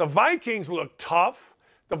 The Vikings look tough.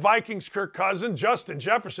 The Vikings, Kirk Cousins, Justin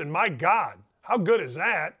Jefferson, my God, how good is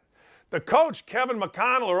that? The coach, Kevin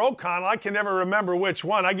McConnell or O'Connell, I can never remember which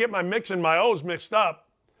one. I get my O's mixed up.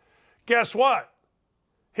 Guess what?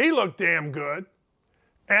 He looked damn good.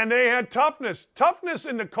 And they had toughness. Toughness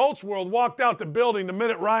in the Colts world walked out the building the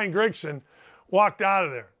minute Ryan Grigson walked out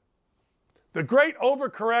of there. The great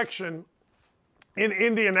overcorrection in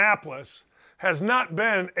Indianapolis has not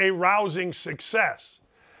been a rousing success.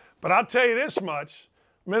 But I'll tell you this much,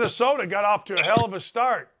 Minnesota got off to a hell of a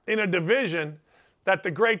start in a division that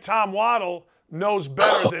the great Tom Waddle knows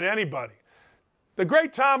better than anybody. The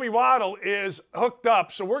great Tommy Waddle is hooked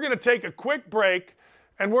up, so we're going to take a quick break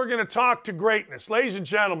and we're going to talk to greatness. Ladies and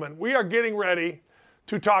gentlemen, we are getting ready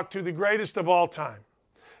to talk to the greatest of all time.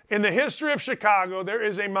 In the history of Chicago, there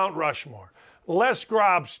is a Mount Rushmore. Les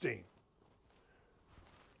Grobstein.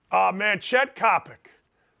 Chet Kopic.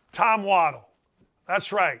 Tom Waddle.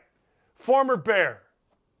 That's right. Former Bear.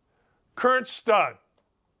 Current stud.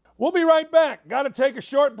 We'll be right back. Got to take a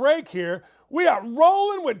short break here. We are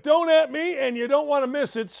rolling with Don't At Me, and you don't want to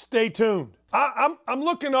miss it. Stay tuned. I'm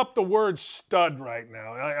looking up the word stud right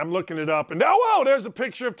now. I'm looking it up, and oh, wow, there's a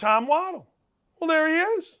picture of Tom Waddle. Well, there he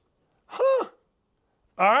is. Huh.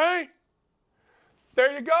 All right.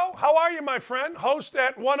 There you go. How are you, my friend? Host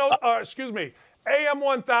at AM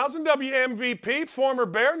 1000, WMVP, former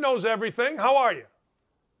Bear, knows everything. How are you?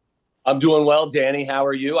 I'm doing well, Danny. How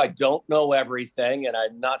are you? I don't know everything, and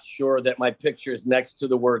I'm not sure that my picture is next to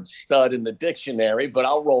the word stud in the dictionary, but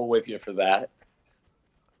I'll roll with you for that.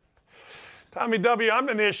 Tommy W., I'm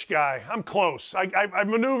an ish guy. I'm close. I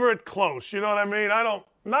maneuver it close. You know what I mean?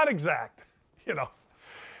 Not exact, you know.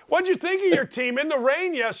 What'd you think of your team in the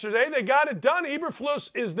rain yesterday? They got it done.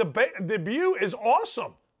 Eberflus' debut is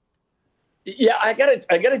awesome. Yeah, I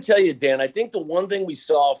gotta tell you, Dan, I think the one thing we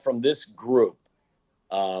saw from this group,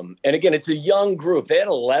 and again, it's a young group. They had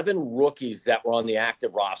 11 rookies that were on the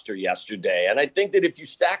active roster yesterday. And I think that if you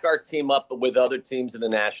stack our team up with other teams in the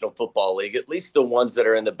National Football League, at least the ones that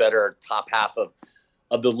are in the better top half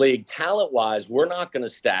of the league, talent-wise, we're not going to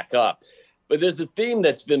stack up. But there's a theme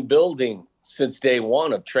that's been building since day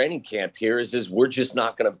one of training camp here is we're just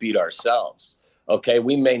not going to beat ourselves. Okay,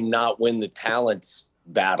 we may not win the talents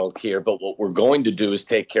battle here, but what we're going to do is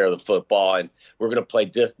take care of the football, and we're going to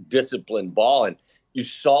play disciplined ball. And you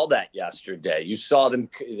saw that yesterday. You saw them.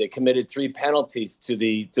 They committed 3 penalties to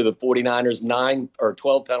the 49ers, 9 or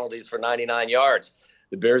 12 penalties for 99 yards.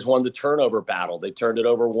 The Bears won the turnover battle. They turned it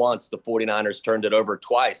over once. The 49ers turned it over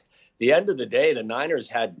twice. At the end of the day, the Niners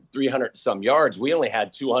had 300 some yards. We only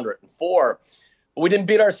had 204. But we didn't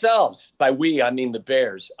beat ourselves. By we, I mean the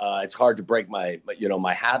Bears. It's hard to break my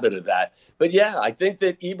habit of that. But yeah, I think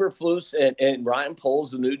that Eberflus and Ryan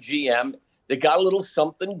Poles, the new GM, they got a little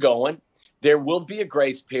something going. There will be a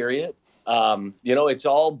grace period. It's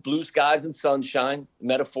all blue skies and sunshine,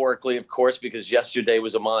 metaphorically, of course, because yesterday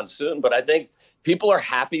was a monsoon. But I think people are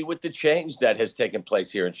happy with the change that has taken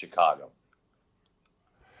place here in Chicago.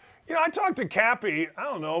 You know, I talked to Cappy,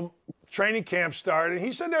 training camp started.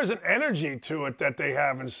 He said there's an energy to it that they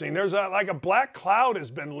haven't seen. There's like a black cloud has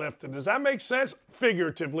been lifted. Does that make sense?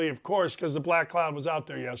 Figuratively, of course, because the black cloud was out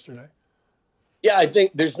there yesterday. Yeah, I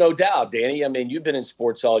think there's no doubt, Danny. I mean, you've been in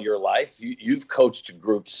sports all your life. You've coached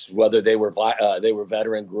groups, whether they were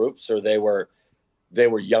veteran groups or they were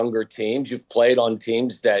younger teams. You've played on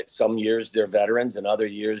teams that some years they're veterans and other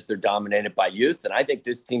years they're dominated by youth. And I think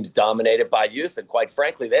this team's dominated by youth. And quite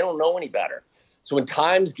frankly, they don't know any better. So when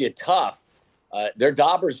times get tough, their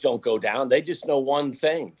daubers don't go down. They just know one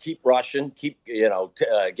thing: keep rushing, keep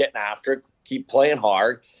getting after it, keep playing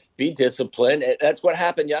hard. Be disciplined. That's what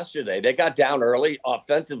happened yesterday. They got down early.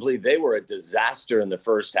 Offensively, they were a disaster in the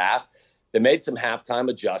first half. They made some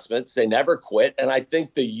halftime adjustments. They never quit. And I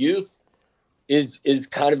think the youth is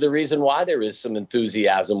kind of the reason why there is some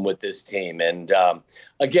enthusiasm with this team. And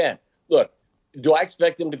again, look, do I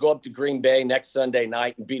expect him to go up to Green Bay next Sunday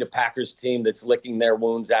night and beat a Packers team that's licking their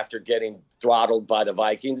wounds after getting throttled by the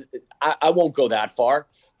Vikings? I won't go that far,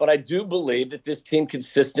 but I do believe that this team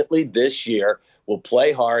consistently this year will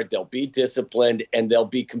play hard, they'll be disciplined, and they'll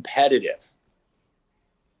be competitive.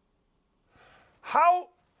 How,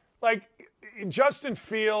 like, Justin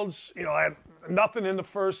Fields, had nothing in the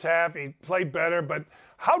first half. He played better, but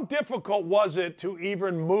how difficult was it to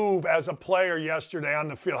even move as a player yesterday on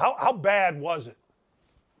the field? How bad was it?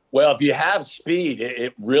 Well, if you have speed,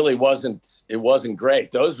 it really wasn't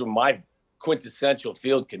great. Those were my quintessential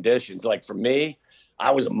field conditions. Like for me,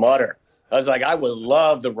 I was a mutter. I was like, I would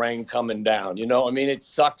love the rain coming down. It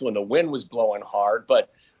sucked when the wind was blowing hard,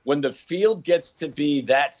 but when the field gets to be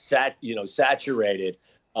that saturated,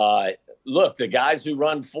 look, the guys who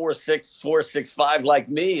run 4.6, 4.65 like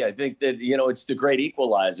me, I think that, it's the great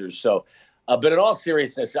equalizers. So, but in all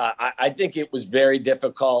seriousness, I think it was very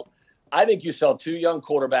difficult. I think you saw two young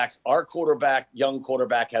quarterbacks. Our young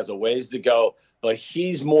quarterback has a ways to go, but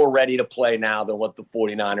he's more ready to play now than what the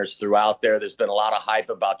 49ers threw out there. There's been a lot of hype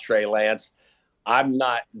about Trey Lance. I'm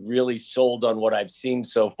not really sold on what I've seen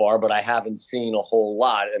so far, but I haven't seen a whole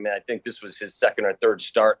lot. I think this was his second or third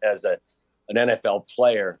start as an NFL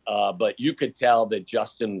player, but you could tell that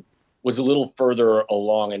Justin was a little further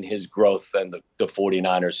along in his growth than the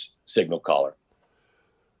 49ers signal caller.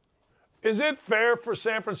 Is it fair for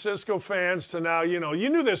San Francisco fans to now, you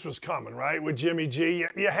knew this was coming, right, with Jimmy G?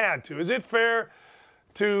 You had to. Is it fair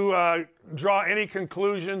to draw any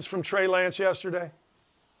conclusions from Trey Lance yesterday?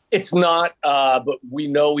 It's not, but we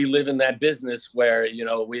know we live in that business where,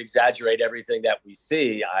 we exaggerate everything that we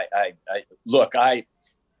see.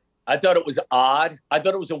 I thought it was odd. I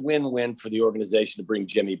thought it was a win-win for the organization to bring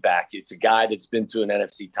Jimmy back. It's a guy that's been to an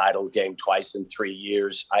NFC title game twice in 3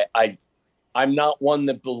 years. I'm not one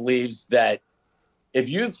that believes that if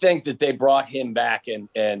you think that they brought him back and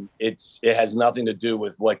it has nothing to do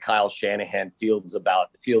with what Kyle Shanahan feels about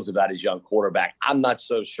his young quarterback, I'm not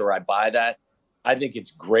so sure I buy that. I think it's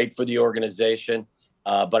great for the organization,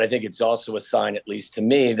 but I think it's also a sign, at least to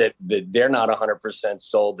me, that they're not 100%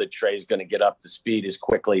 sold that Trey's going to get up to speed as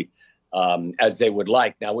quickly as they would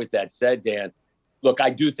like. Now, with that said, Dan, look, I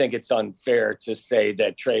do think it's unfair to say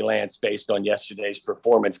that Trey Lance, based on yesterday's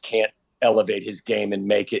performance, can't elevate his game and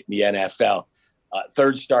make it in the NFL.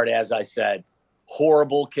 Third start, as I said,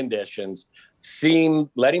 horrible conditions.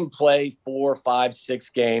 Let him play 4, 5, 6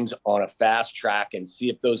 games on a fast track and see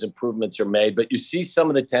if those improvements are made. But you see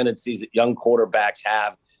some of the tendencies that young quarterbacks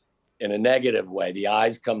have in a negative way. The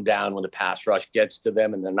eyes come down when the pass rush gets to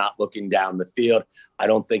them and they're not looking down the field. I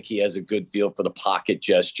don't think he has a good feel for the pocket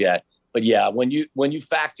just yet. But yeah, when you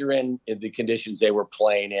factor in the conditions they were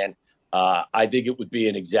playing in, I think it would be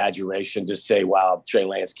an exaggeration to say, wow, Trey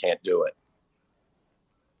Lance can't do it.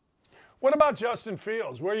 What about Justin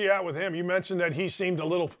Fields? Where are you at with him? You mentioned that he seemed a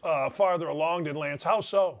little farther along than Lance. How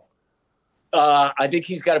so? I think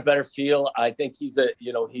he's got a better feel. I think he's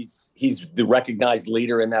the recognized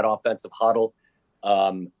leader in that offensive huddle.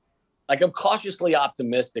 I'm cautiously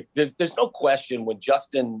optimistic. There's no question when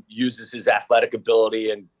Justin uses his athletic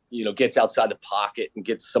ability and, gets outside the pocket and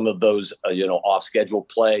gets some of those, off-schedule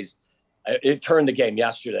plays. It turned the game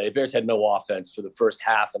yesterday. The Bears had no offense for the first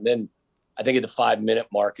half, and then I think at the 5-minute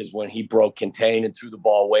mark is when he broke contain and threw the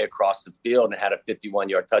ball way across the field and had a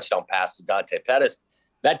 51-yard touchdown pass to Dante Pettis.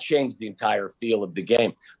 That changed the entire feel of the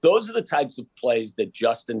game. Those are the types of plays that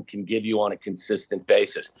Justin can give you on a consistent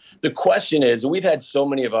basis. The question is, we've had so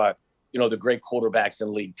many of our, the great quarterbacks in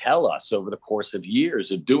the league tell us over the course of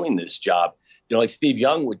years of doing this job, like Steve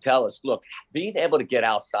Young would tell us, look, being able to get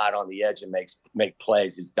outside on the edge and make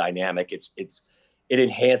plays is dynamic. It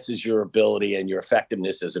enhances your ability and your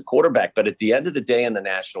effectiveness as a quarterback. But at the end of the day in the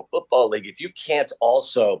National Football League, if you can't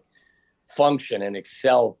also function and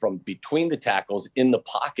excel from between the tackles in the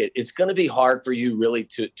pocket, it's going to be hard for you really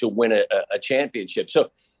to win a championship.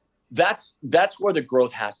 So that's where the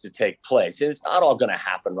growth has to take place. And it's not all going to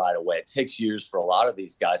happen right away. It takes years for a lot of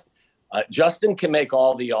these guys. Justin can make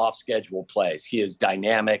all the off-schedule plays. He is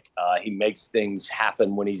dynamic. He makes things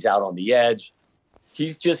happen when he's out on the edge.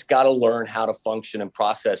 He's just got to learn how to function and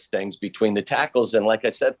process things between the tackles. And like I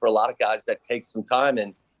said, for a lot of guys, that takes some time,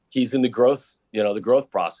 and he's in the growth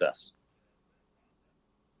process.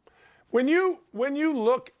 When you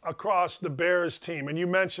look across the Bears team, and you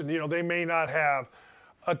mentioned, they may not have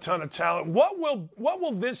a ton of talent, what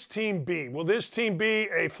will this team be? Will this team be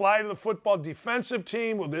a fly to the football defensive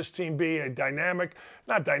team? Will this team be a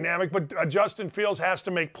not dynamic, but Justin Fields has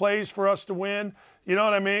to make plays for us to win? You know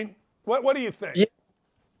what I mean? What do you think? Yeah.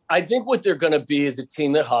 I think what they're going to be is a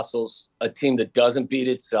team that hustles, a team that doesn't beat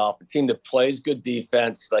itself, a team that plays good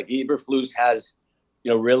defense. Like Eberflus has,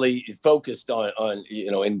 really focused on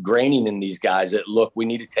ingraining in these guys that, look, we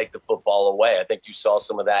need to take the football away. I think you saw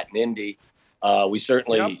some of that in Indy. We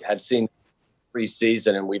certainly have seen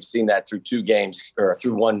preseason, and we've seen that through 2 games or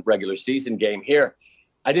through 1 regular season game here.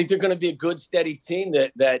 I think they're going to be a good, steady team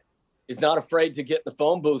that is not afraid to get in the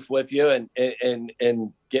phone booth with you and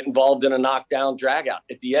get involved in a knockdown dragout.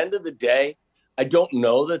 At the end of the day, I don't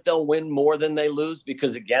know that they'll win more than they lose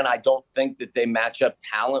because, again, I don't think that they match up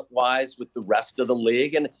talent-wise with the rest of the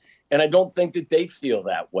league, and I don't think that they feel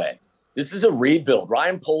that way. This is a rebuild.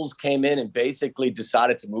 Ryan Poles came in and basically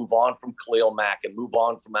decided to move on from Khalil Mack and move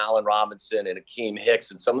on from Allen Robinson and Akeem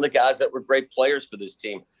Hicks and some of the guys that were great players for this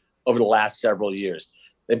team over the last several years.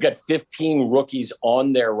 They've got 15 rookies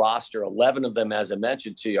on their roster, 11 of them, as I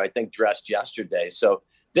mentioned to you, I think dressed yesterday. So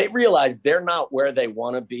they realize they're not where they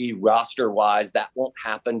want to be roster-wise. That won't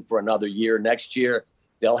happen for another year. Next year,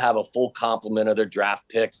 they'll have a full complement of their draft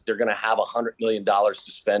picks. They're going to have $100 million to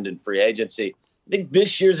spend in free agency. I think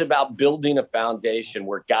this year's about building a foundation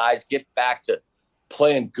where guys get back to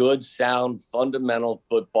playing good, sound, fundamental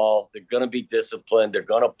football. They're going to be disciplined. They're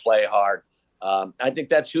going to play hard. I think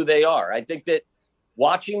that's who they are. I think that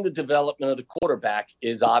watching the development of the quarterback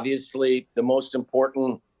is obviously the most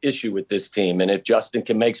important issue with this team. And if Justin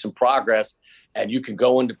can make some progress and you can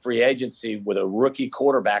go into free agency with a rookie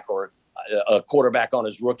quarterback or a quarterback on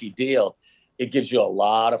his rookie deal, it gives you a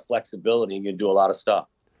lot of flexibility and you can do a lot of stuff.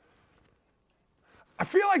 I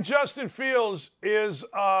feel like Justin Fields is,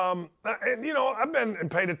 and I've been and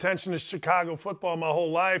paid attention to Chicago football my whole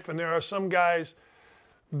life, and there are some guys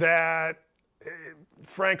that,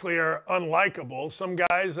 frankly, are unlikable. Some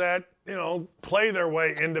guys that, play their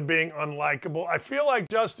way into being unlikable. I feel like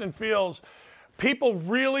Justin Fields, people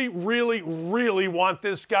really, really, really want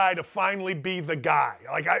this guy to finally be the guy.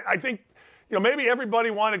 Like, I think, maybe everybody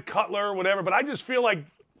wanted Cutler or whatever, but I just feel like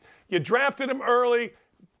you drafted him early.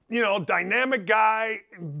 Dynamic guy.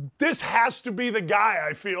 This has to be the guy,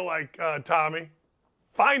 I feel like, Tommy.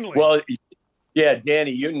 Finally. Well, yeah,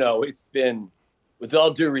 Danny, it's been, with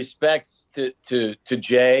all due respect to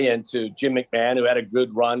Jay and to Jim McMahon, who had a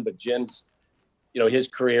good run, but Jim's, his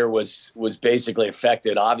career was basically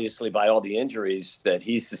affected, obviously, by all the injuries that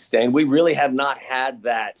he sustained. We really have not had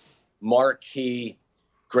that marquee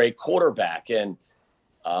great quarterback. And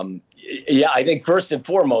I think first and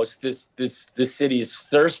foremost, this city is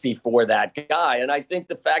thirsty for that guy. And I think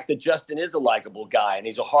the fact that Justin is a likable guy and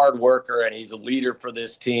he's a hard worker and he's a leader for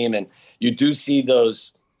this team, and you do see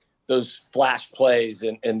those flash plays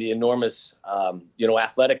and the enormous,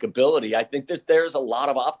 athletic ability, I think that there's a lot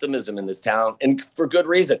of optimism in this town, and for good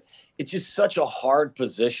reason. It's just such a hard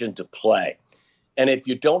position to play. And if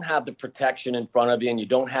you don't have the protection in front of you and you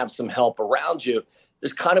don't have some help around you,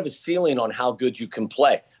 there's kind of a ceiling on how good you can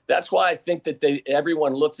play. That's why I think that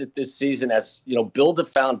everyone looks at this season as, build a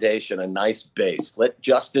foundation, a nice base. Let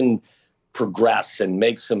Justin progress and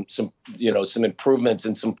make some improvements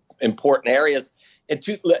in some important areas. And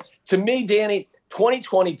to me, Danny,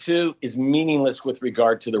 2022 is meaningless with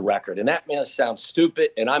regard to the record. And that may sound stupid,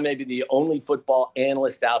 and I may be the only football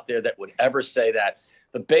analyst out there that would ever say that.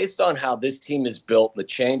 But based on how this team is built, the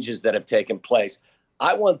changes that have taken place,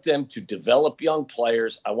 I want them to develop young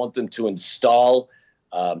players. I want them to install,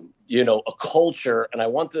 a culture, and I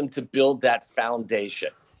want them to build that foundation.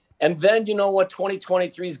 And then,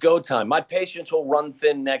 2023 is go time. My patience will run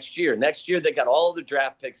thin next year. Next year, they got all the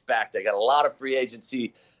draft picks back. They got a lot of free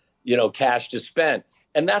agency, cash to spend.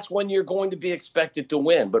 And that's when you're going to be expected to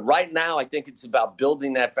win. But right now, I think it's about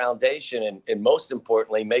building that foundation and most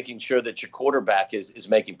importantly, making sure that your quarterback is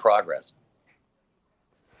making progress.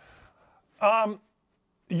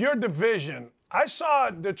 Your division, I saw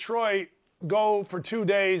Detroit go for 2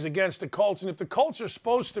 days against the Colts, and if the Colts are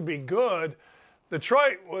supposed to be good,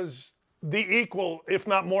 Detroit was the equal, if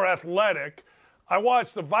not more athletic. I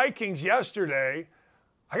watched the Vikings yesterday.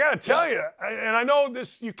 I got to tell you, and I know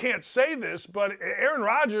this, you can't say this, but Aaron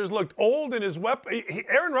Rodgers looked old in his weapon.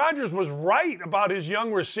 Aaron Rodgers was right about his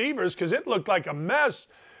young receivers because it looked like a mess.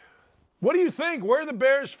 What do you think? Where do the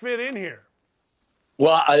Bears fit in here?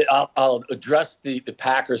 Well, I'll address the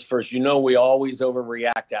Packers first. We always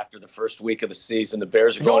overreact after the first week of the season. The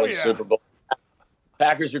Bears are going to the Super Bowl.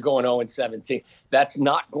 Packers are going 0-17. That's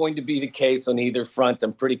not going to be the case on either front.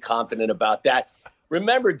 I'm pretty confident about that.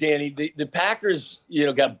 Remember, Danny, the Packers,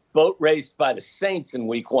 got boat raced by the Saints in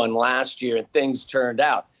week 1 last year, and things turned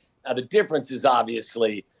out. Now, the difference is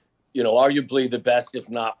obviously, arguably the best, if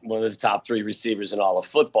not one of the top 3 receivers in all of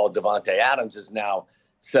football. Devontae Adams is now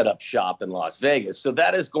set up shop in Las Vegas. So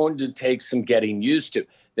that is going to take some getting used to.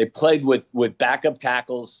 They played with backup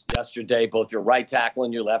tackles yesterday. Both your right tackle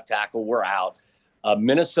and your left tackle were out.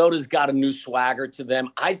 Minnesota's got a new swagger to them.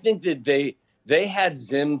 I think that they had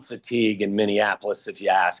Zim fatigue in Minneapolis, if you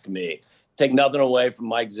ask me. Take nothing away from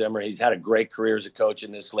Mike Zimmer. He's had a great career as a coach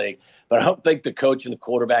in this league. But I don't think the coach and the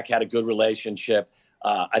quarterback had a good relationship.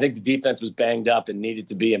 I think the defense was banged up and needed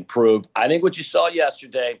to be improved. I think what you saw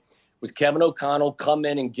yesterday was Kevin O'Connell come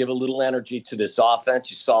in and give a little energy to this offense.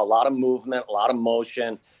 You saw a lot of movement, a lot of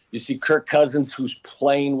motion. You see Kirk Cousins, who's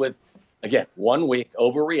playing with, again, 1 week,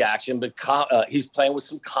 overreaction, but he's playing with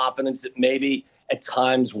some confidence that maybe at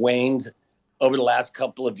times waned over the last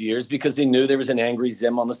couple of years because he knew there was an angry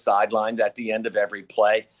Zim on the sidelines at the end of every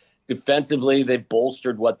play. Defensively, they've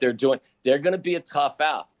bolstered what they're doing. They're going to be a tough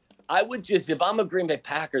out. I would just, if I'm a Green Bay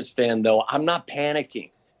Packers fan, though, I'm not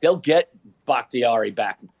panicking. They'll get Bakhtiari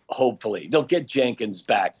back, hopefully. They'll get Jenkins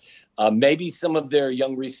back. Maybe some of their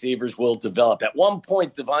young receivers will develop. At one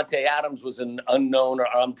point, Devontae Adams was an unknown or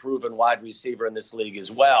unproven wide receiver in this league as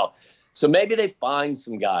well. So maybe they find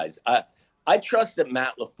some guys. I trust that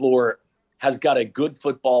Matt LaFleur has got a good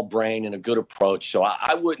football brain and a good approach. So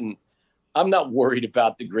I'm not worried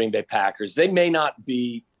about the Green Bay Packers. They may not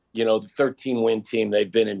be, the 13-win team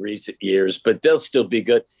they've been in recent years, but they'll still be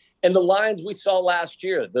good. And the Lions we saw last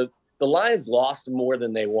year, the Lions lost more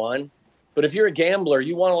than they won. But if you're a gambler,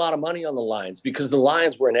 you want a lot of money on the Lions because the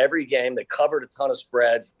Lions were in every game. They covered a ton of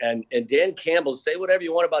spreads. And Dan Campbell, say whatever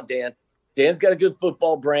you want about Dan. Dan's got a good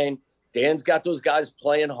football brain. Dan's got those guys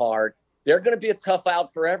playing hard. They're going to be a tough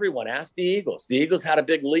out for everyone. Ask the Eagles. The Eagles had a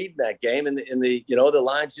big lead in that game, and the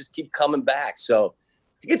Lions just keep coming back. So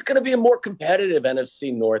I think it's going to be a more competitive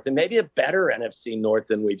NFC North and maybe a better NFC North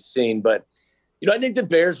than we've seen. But I think the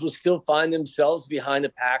Bears will still find themselves behind the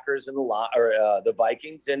Packers and the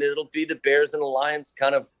Vikings, and it'll be the Bears and the Lions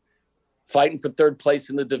kind of fighting for third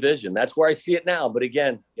place in the division. That's where I see it now. But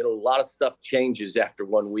again, a lot of stuff changes after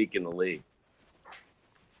 1 week in the league.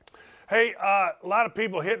 Hey, a lot of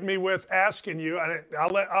people hitting me with asking you, and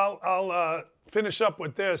I'll finish up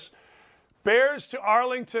with this. Bears to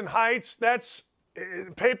Arlington Heights. That's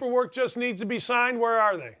paperwork just needs to be signed. Where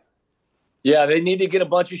are they? Yeah, they need to get a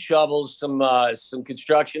bunch of shovels, some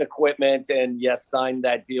construction equipment, and yes, sign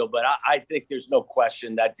that deal. But I think there's no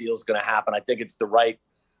question that deal's going to happen. I think it's the right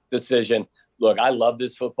decision. Look, I love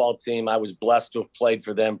this football team. I was blessed to have played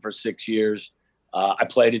for them for 6 years. I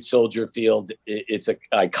played at Soldier Field. It's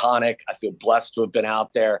iconic. I feel blessed to have been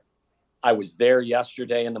out there. I was there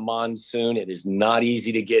yesterday in the monsoon. It is not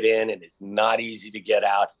easy to get in, and it's not easy to get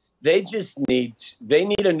out. They need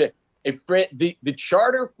the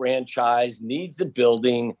charter franchise needs a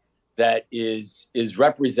building that is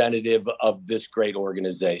representative of this great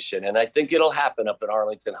organization. And I think it'll happen up in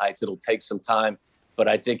Arlington Heights. It'll take some time, but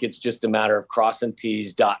I think it's just a matter of crossing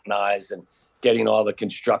T's, dotting I's, and getting all the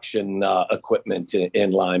construction equipment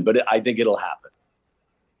in line. But I think it'll happen.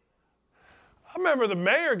 I remember the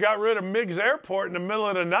mayor got rid of Meigs Airport in the middle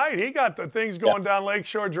of the night. He got the things going down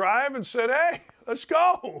Lakeshore Drive and said, hey, let's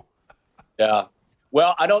go. Yeah.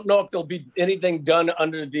 Well, I don't know if there'll be anything done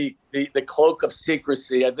under the cloak of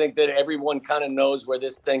secrecy. I think that everyone kind of knows where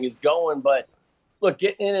this thing is going. But look,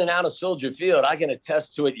 getting in and out of Soldier Field, I can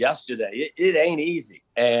attest to it yesterday. It ain't easy.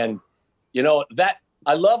 And,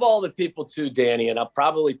 I love all the people too, Danny, and I'll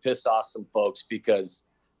probably piss off some folks because,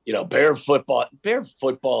 Bear football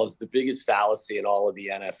is the biggest fallacy in all of the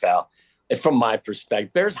NFL. And from my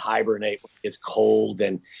perspective, Bears hibernate when it's cold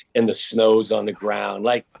and the snow's on the ground.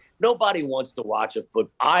 Like, nobody wants to watch a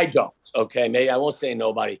I don't, okay? Maybe I won't say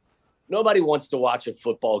nobody. Nobody wants to watch a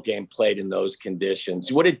football game played in those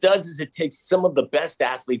conditions. What it does is it takes some of the best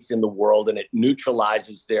athletes in the world and it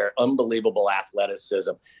neutralizes their unbelievable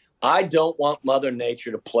athleticism. I don't want Mother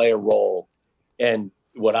Nature to play a role in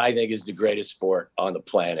what I think is the greatest sport on the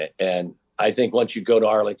planet. And I think once you go to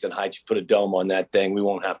Arlington Heights, you put a dome on that thing, we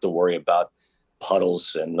won't have to worry about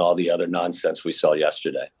puddles and all the other nonsense we saw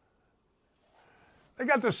yesterday. They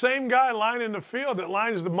got the same guy lining the field that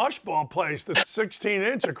lines the mushball place, the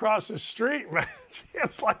 16-inch across the street, man.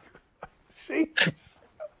 It's like, jeez.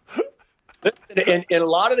 And a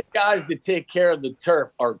lot of the guys that take care of the turf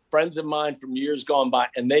are friends of mine from years gone by,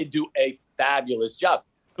 and they do a fabulous job.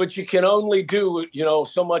 But you can only do,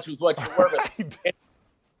 so much with what you work with.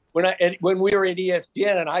 When we were at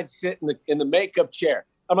ESPN, and I'd sit in the makeup chair,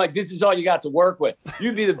 I'm like, this is all you got to work with.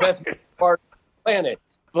 You'd be the best part of the planet,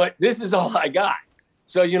 but this is all I got.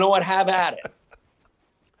 So you know what? Have at it.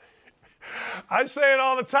 I say it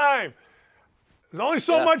all the time. There's only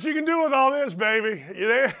so much you can do with all this, baby. You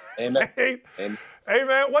there? Amen. Hey,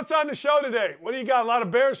 man, what's on the show today? What do you got? A lot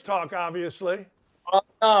of Bears talk, obviously.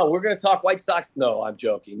 No, we're going to talk White Sox. No, I'm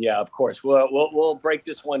joking. Yeah, of course. We'll break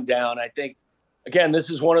this one down. I think, again, this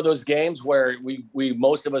is one of those games where we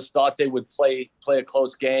most of us thought they would play a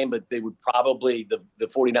close game, but they would probably the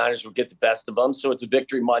 49ers would get the best of them. So it's a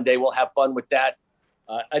victory Monday. We'll have fun with that.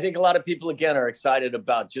 I think a lot of people, again, are excited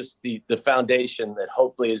about just the foundation that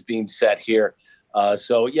hopefully is being set here.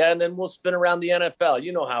 So, yeah, and then we'll spin around the NFL.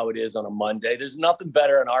 You know how it is on a Monday. There's nothing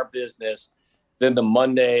better in our business than the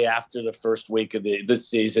Monday after the first week of the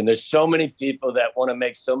season. There's so many people that want to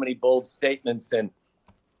make so many bold statements, and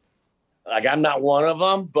like I'm not one of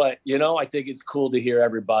them, but, I think it's cool to hear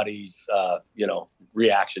everybody's,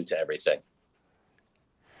 reaction to everything.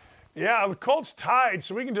 Yeah, the Colts tied,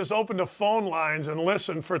 so we can just open the phone lines and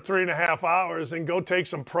listen for 3.5 hours and go take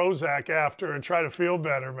some Prozac after and try to feel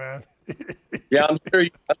better, man. Yeah, I'm sure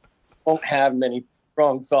you won't have many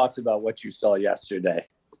strong thoughts about what you saw yesterday.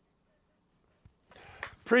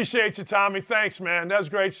 Appreciate you, Tommy. Thanks, man. That was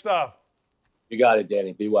great stuff. You got it,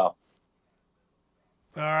 Danny. Be well.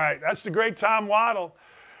 All right. That's the great Tom Waddle.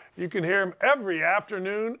 You can hear him every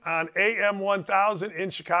afternoon on AM 1000 in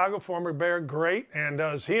Chicago, former Bear great. And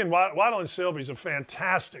he and Waddle and Sylvie's a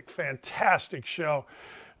fantastic, fantastic show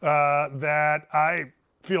that I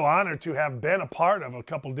feel honored to have been a part of a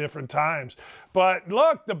couple different times. But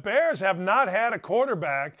look, the Bears have not had a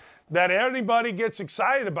quarterback that anybody gets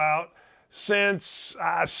excited about since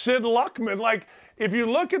Sid Luckman. Like, if you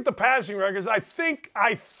look at the passing records, I think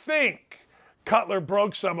Cutler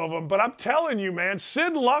broke some of them, but I'm telling you, man,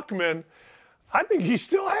 Sid Luckman, I think he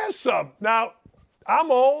still has some. Now,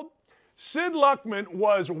 I'm old. Sid Luckman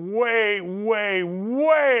was way, way,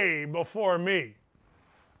 way before me.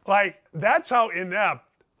 Like, that's how inept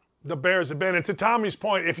the Bears have been. And to Tommy's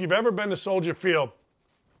point, if you've ever been to Soldier Field,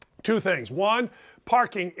 two things. One,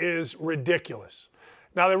 parking is ridiculous.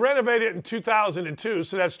 Now, they renovated it in 2002,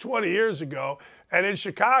 so that's 20 years ago. And in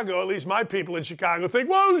Chicago, at least my people in Chicago think,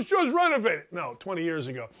 well, it was just renovated. No, 20 years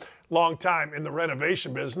ago. Long time in the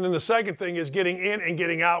renovation business. And then the second thing is getting in and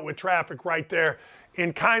getting out with traffic right there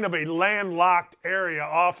in kind of a landlocked area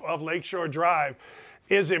off of Lakeshore Drive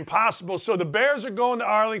is impossible. So the Bears are going to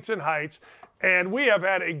Arlington Heights, and we have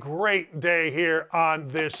had a great day here on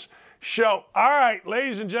this show. All right,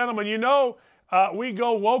 ladies and gentlemen, we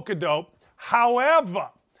go woke-a-dope. However,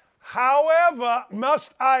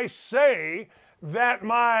 must I say that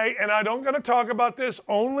and I don't going to talk about this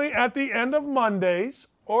only at the end of Mondays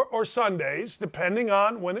or Sundays, depending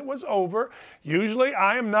on when it was over. Usually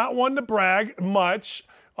I am not one to brag much,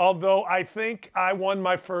 although I think I won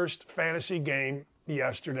my first fantasy game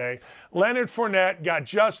yesterday. Leonard Fournette got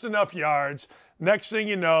just enough yards. Next thing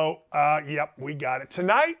you know, yep, we got it.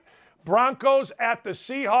 Tonight, Broncos at the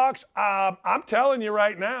Seahawks. I'm telling you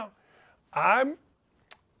right now,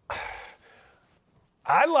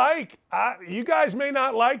 you guys may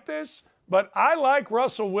not like this, but I like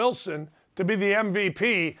Russell Wilson to be the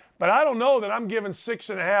MVP, but I don't know that I'm giving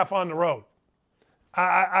 6.5 on the road.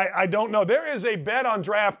 I don't know. There is a bet on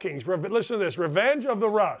DraftKings. Listen to this. Revenge of the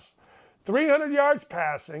Russ. 300 yards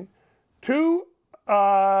passing, two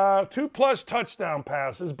plus touchdown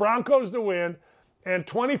passes, Broncos to win, and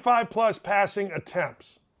 25 plus passing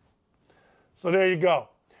attempts. So there you go.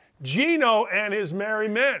 Geno and his merry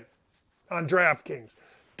men on DraftKings.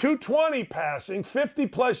 220 passing, 50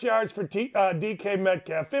 plus yards for DK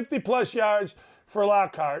Metcalf, 50 plus yards for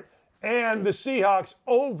Lockhart, and the Seahawks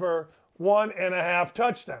over 1.5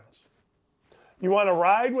 touchdowns. You want to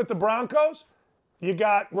ride with the Broncos? You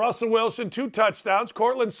got Russell Wilson, 2 touchdowns,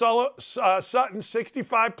 Cortland Sutton,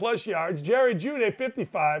 65 plus yards, Jerry Jeudy,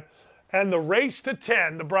 55, and the race to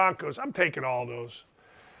 10, the Broncos. I'm taking all those.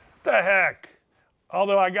 What the heck?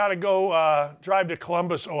 Although I got to go drive to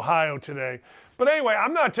Columbus, Ohio today. But anyway,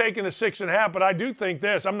 I'm not taking a 6.5, but I do think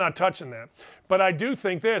this. I'm not touching that. But I do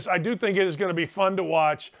think this. I do think it is going to be fun to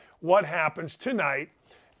watch what happens tonight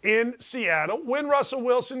in Seattle when Russell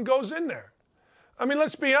Wilson goes in there. I mean,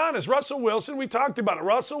 let's be honest. Russell Wilson, we talked about it.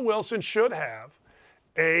 Russell Wilson should have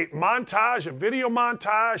a montage, a video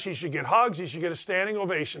montage. He should get hugs. He should get a standing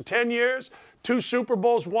ovation. 10 years, 2 Super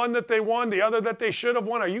Bowls, one that they won, the other that they should have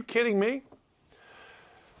won. Are you kidding me?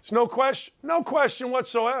 There's no question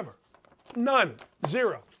whatsoever. None.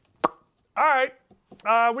 Zero. All right.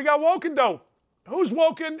 We got woke and dope. Who's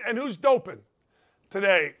woken and who's doping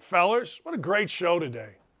today, fellers? What a great show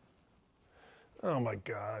today. Oh, my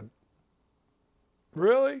God.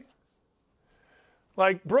 Really?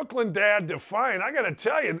 Like Brooklyn Dad Defiant. I got to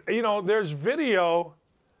tell you, there's video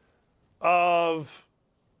of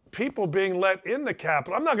people being let in the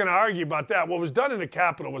Capitol. I'm not going to argue about that. What was done in the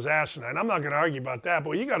Capitol was asinine. I'm not going to argue about that.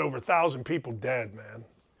 But you got over 1,000 people dead, man.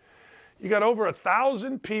 You got over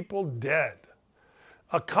 1,000 people dead.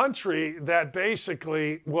 a country that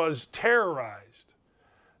basically was terrorized.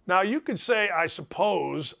 Now, you could say, I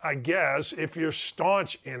suppose, I guess, if you're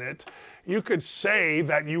staunch in it, you could say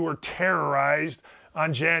that you were terrorized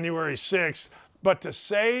on January 6th, but to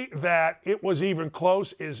say that it was even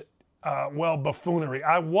close is, well, buffoonery.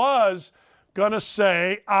 I was going to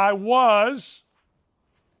say, I was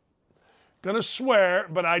going to swear,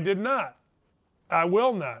 but I did not. I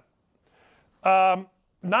will not.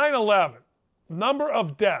 9/11, number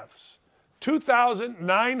of deaths,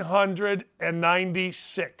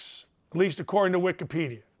 2,996, at least according to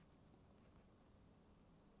Wikipedia.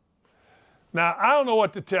 Now, I don't know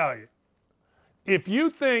what to tell you. If you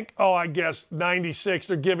think, oh, I guess 96,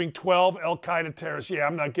 they're giving 12 Al-Qaeda terrorists. Yeah,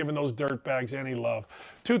 I'm not giving those dirtbags any love.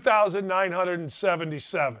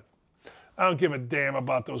 2,977. I don't give a damn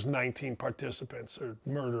about those 19 participants or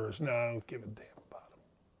murderers. No, I don't give a damn about them.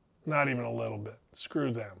 Not even a little bit.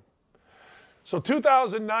 Screw them. So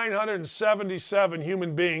 2,977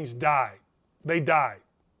 human beings died. They died.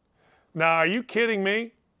 Now, are you kidding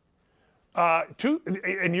me?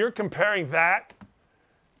 And you're comparing that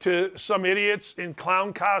to some idiots in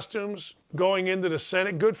clown costumes going into the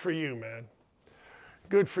Senate? Good for you, man.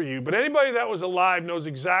 Good for you. But anybody that was alive knows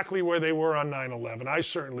exactly where they were on 9/11. I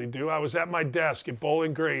certainly do. I was at my desk at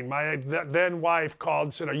Bowling Green. My then wife called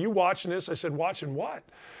and said, "Are you watching this?" I said, "Watching what?"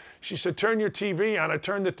 She said, "Turn your TV on." I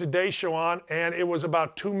turned the Today Show on, and it was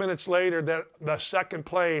about 2 minutes later that the second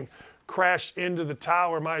plane crashed into the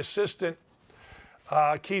tower. My assistant,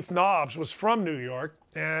 Keith Nobbs, was from New York,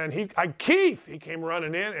 and he came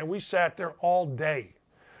running in, and we sat there all day,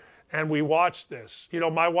 and we watched this. You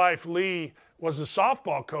know, my wife, Lee, was the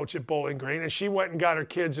softball coach at Bowling Green, and she went and got her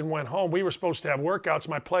kids and went home. We were supposed to have workouts.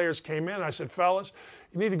 My players came in. I said, "Fellas,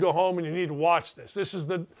 you need to go home and you need to watch this. This is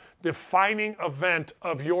the defining event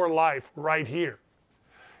of your life right here."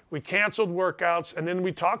 We canceled workouts, and then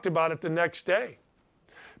we talked about it the next day.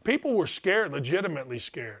 People were scared, legitimately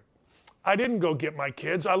scared. I didn't go get my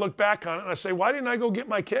kids. I look back on it and I say, why didn't I go get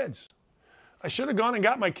my kids? I should have gone and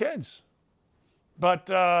got my kids. But,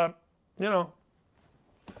 you know.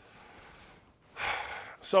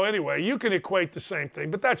 So anyway, you can equate the same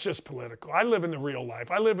thing, but that's just political. I live in the real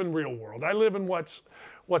life. I live in the real world. I live in what's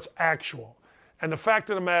actual. And the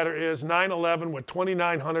fact of the matter is 9/11 with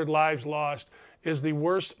 2,900 lives lost is the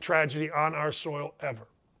worst tragedy on our soil ever.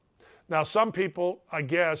 Now, some people, I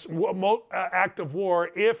guess, act of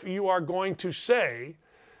war, if you are going to say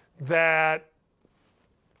that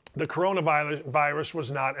the coronavirus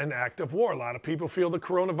was not an act of war. A lot of people feel the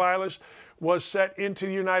coronavirus was set into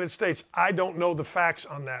the United States. I don't know the facts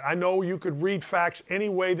on that. I know you could read facts any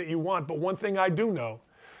way that you want, but one thing I do know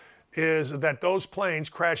is that those planes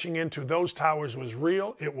crashing into those towers was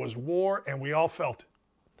real, it was war, and we all felt it.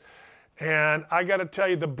 And I got to tell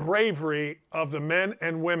you, the bravery of the men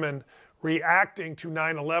and women reacting to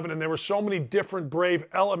 9/11, and there were so many different brave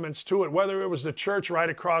elements to it, whether it was the church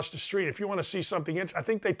right across the street. If you want to see something interesting, I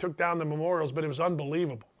think they took down the memorials, but it was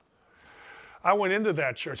unbelievable. I went into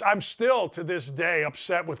that church. I'm still, to this day,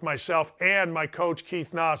 upset with myself and my coach,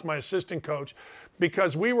 Keith Noss, my assistant coach,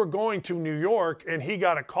 because we were going to New York, and he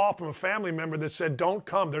got a call from a family member that said, "Don't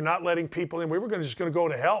come. They're not letting people in." We were just going to go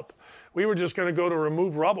to help. We were just going to go to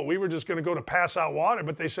remove rubble. We were just going to go to pass out water,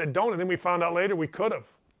 but they said don't, and then we found out later we could have.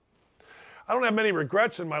 I don't have many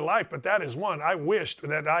regrets in my life, but that is one. I wished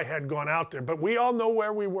that I had gone out there, but we all know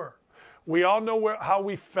where we were. We all know how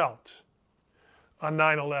we felt on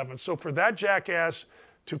 9/11. So for that jackass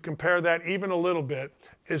to compare that even a little bit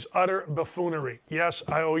is utter buffoonery. Yes,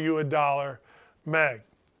 I owe you $1, Meg.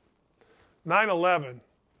 9/11,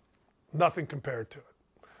 nothing compared to it.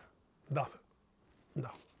 Nothing.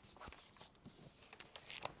 No.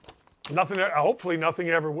 Nothing. Hopefully nothing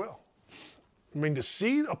ever will. I mean, to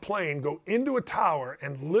see a plane go into a tower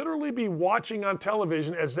and literally be watching on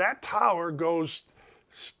television as that tower goes,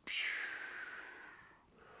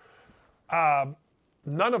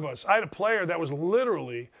 none of us. I had a player that was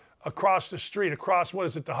literally across the street, across, what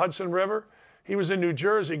is it, the Hudson River? He was in New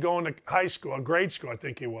Jersey going to high school, grade school, I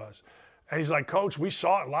think he was. And he's like, "Coach, we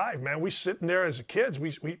saw it live, man. We sitting there as kids.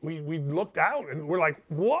 We looked out and we're like,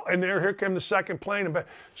 what?" And here came the second plane. And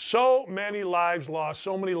so many lives lost,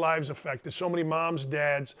 so many lives affected, so many moms,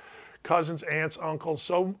 dads, cousins, aunts, uncles,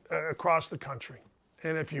 so across the country.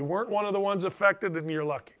 And if you weren't one of the ones affected, then you're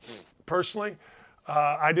lucky. Personally,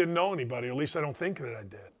 I didn't know anybody, or at least I don't think that I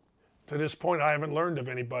did. To this point, I haven't learned of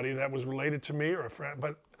anybody that was related to me or a friend,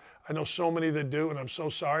 but I know so many that do, and I'm so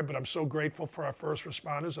sorry, but I'm so grateful for our first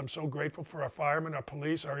responders. I'm so grateful for our firemen, our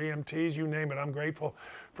police, our EMTs, you name it. I'm grateful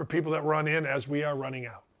for people that run in as we are running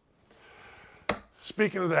out.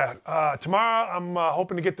 Speaking of that, tomorrow I'm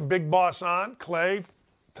hoping to get the big boss on, Clay,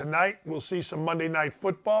 Tonight, we'll see some Monday Night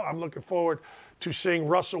Football. I'm looking forward to seeing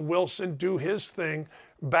Russell Wilson do his thing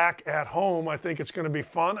back at home. I think it's going to be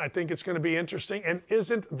fun. I think it's going to be interesting. And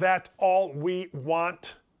isn't that all we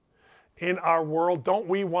want in our world? Don't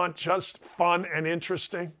we want just fun and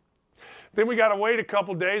interesting? Then we got to wait a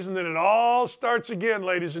couple days, and then it all starts again,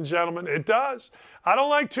 ladies and gentlemen. It does. I don't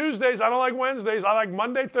like Tuesdays. I don't like Wednesdays. I like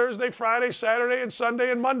Monday, Thursday, Friday, Saturday, and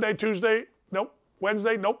Sunday, and Monday, Tuesday. Nope.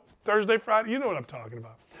 Wednesday, nope. Thursday, Friday. You know what I'm talking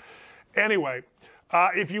about. Anyway,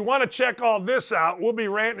 if you want to check all this out, we'll be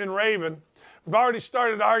ranting and raving. We've already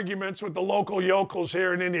started arguments with the local yokels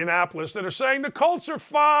here in Indianapolis that are saying the Colts are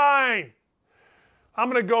fine. I'm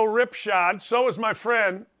going to go ripshod. So is my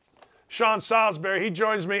friend, Sean Salisbury. He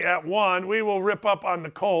joins me at 1. We will rip up on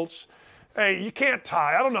the Colts. Hey, you can't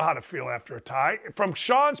tie. I don't know how to feel after a tie. From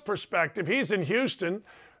Sean's perspective, he's in Houston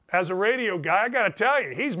as a radio guy. I got to tell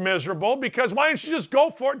you, he's miserable because why don't you just go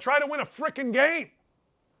for it and try to win a frickin' game?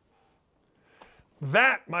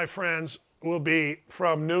 That, my friends, will be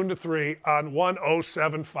from noon to 3 on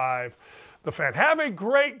 107.5 The Fan. Have a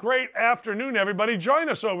great, great afternoon, everybody. Join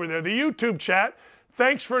us over there, the YouTube chat.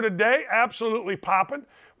 Thanks for today. Absolutely popping.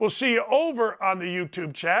 We'll see you over on the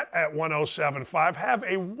YouTube chat at 107.5. Have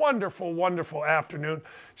a wonderful, wonderful afternoon.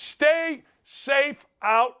 Stay safe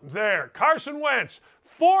out there. Carson Wentz,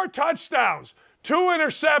 4 touchdowns, 2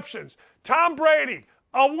 interceptions. Tom Brady,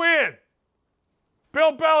 a win.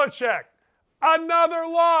 Bill Belichick, another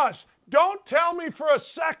loss. Don't tell me for a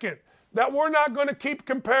second that we're not going to keep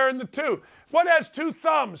comparing the two. What has 2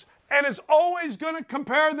 thumbs and is always going to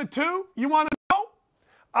compare the two? You want to know?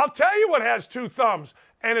 I'll tell you what has 2 thumbs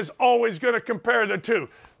and is always going to compare the two.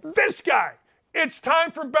 This guy. It's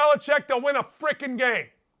time for Belichick to win a frickin' game.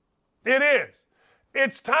 It is.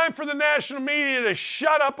 It's time for the national media to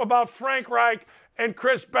shut up about Frank Reich and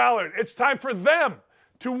Chris Ballard. It's time for them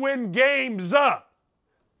to win games.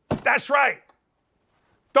 That's right.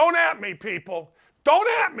 Don't at me, people. Don't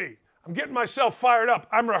at me. I'm getting myself fired up.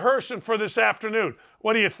 I'm rehearsing for this afternoon.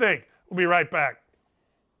 What do you think? We'll be right back.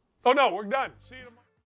 Oh, no, we're done. See you tomorrow.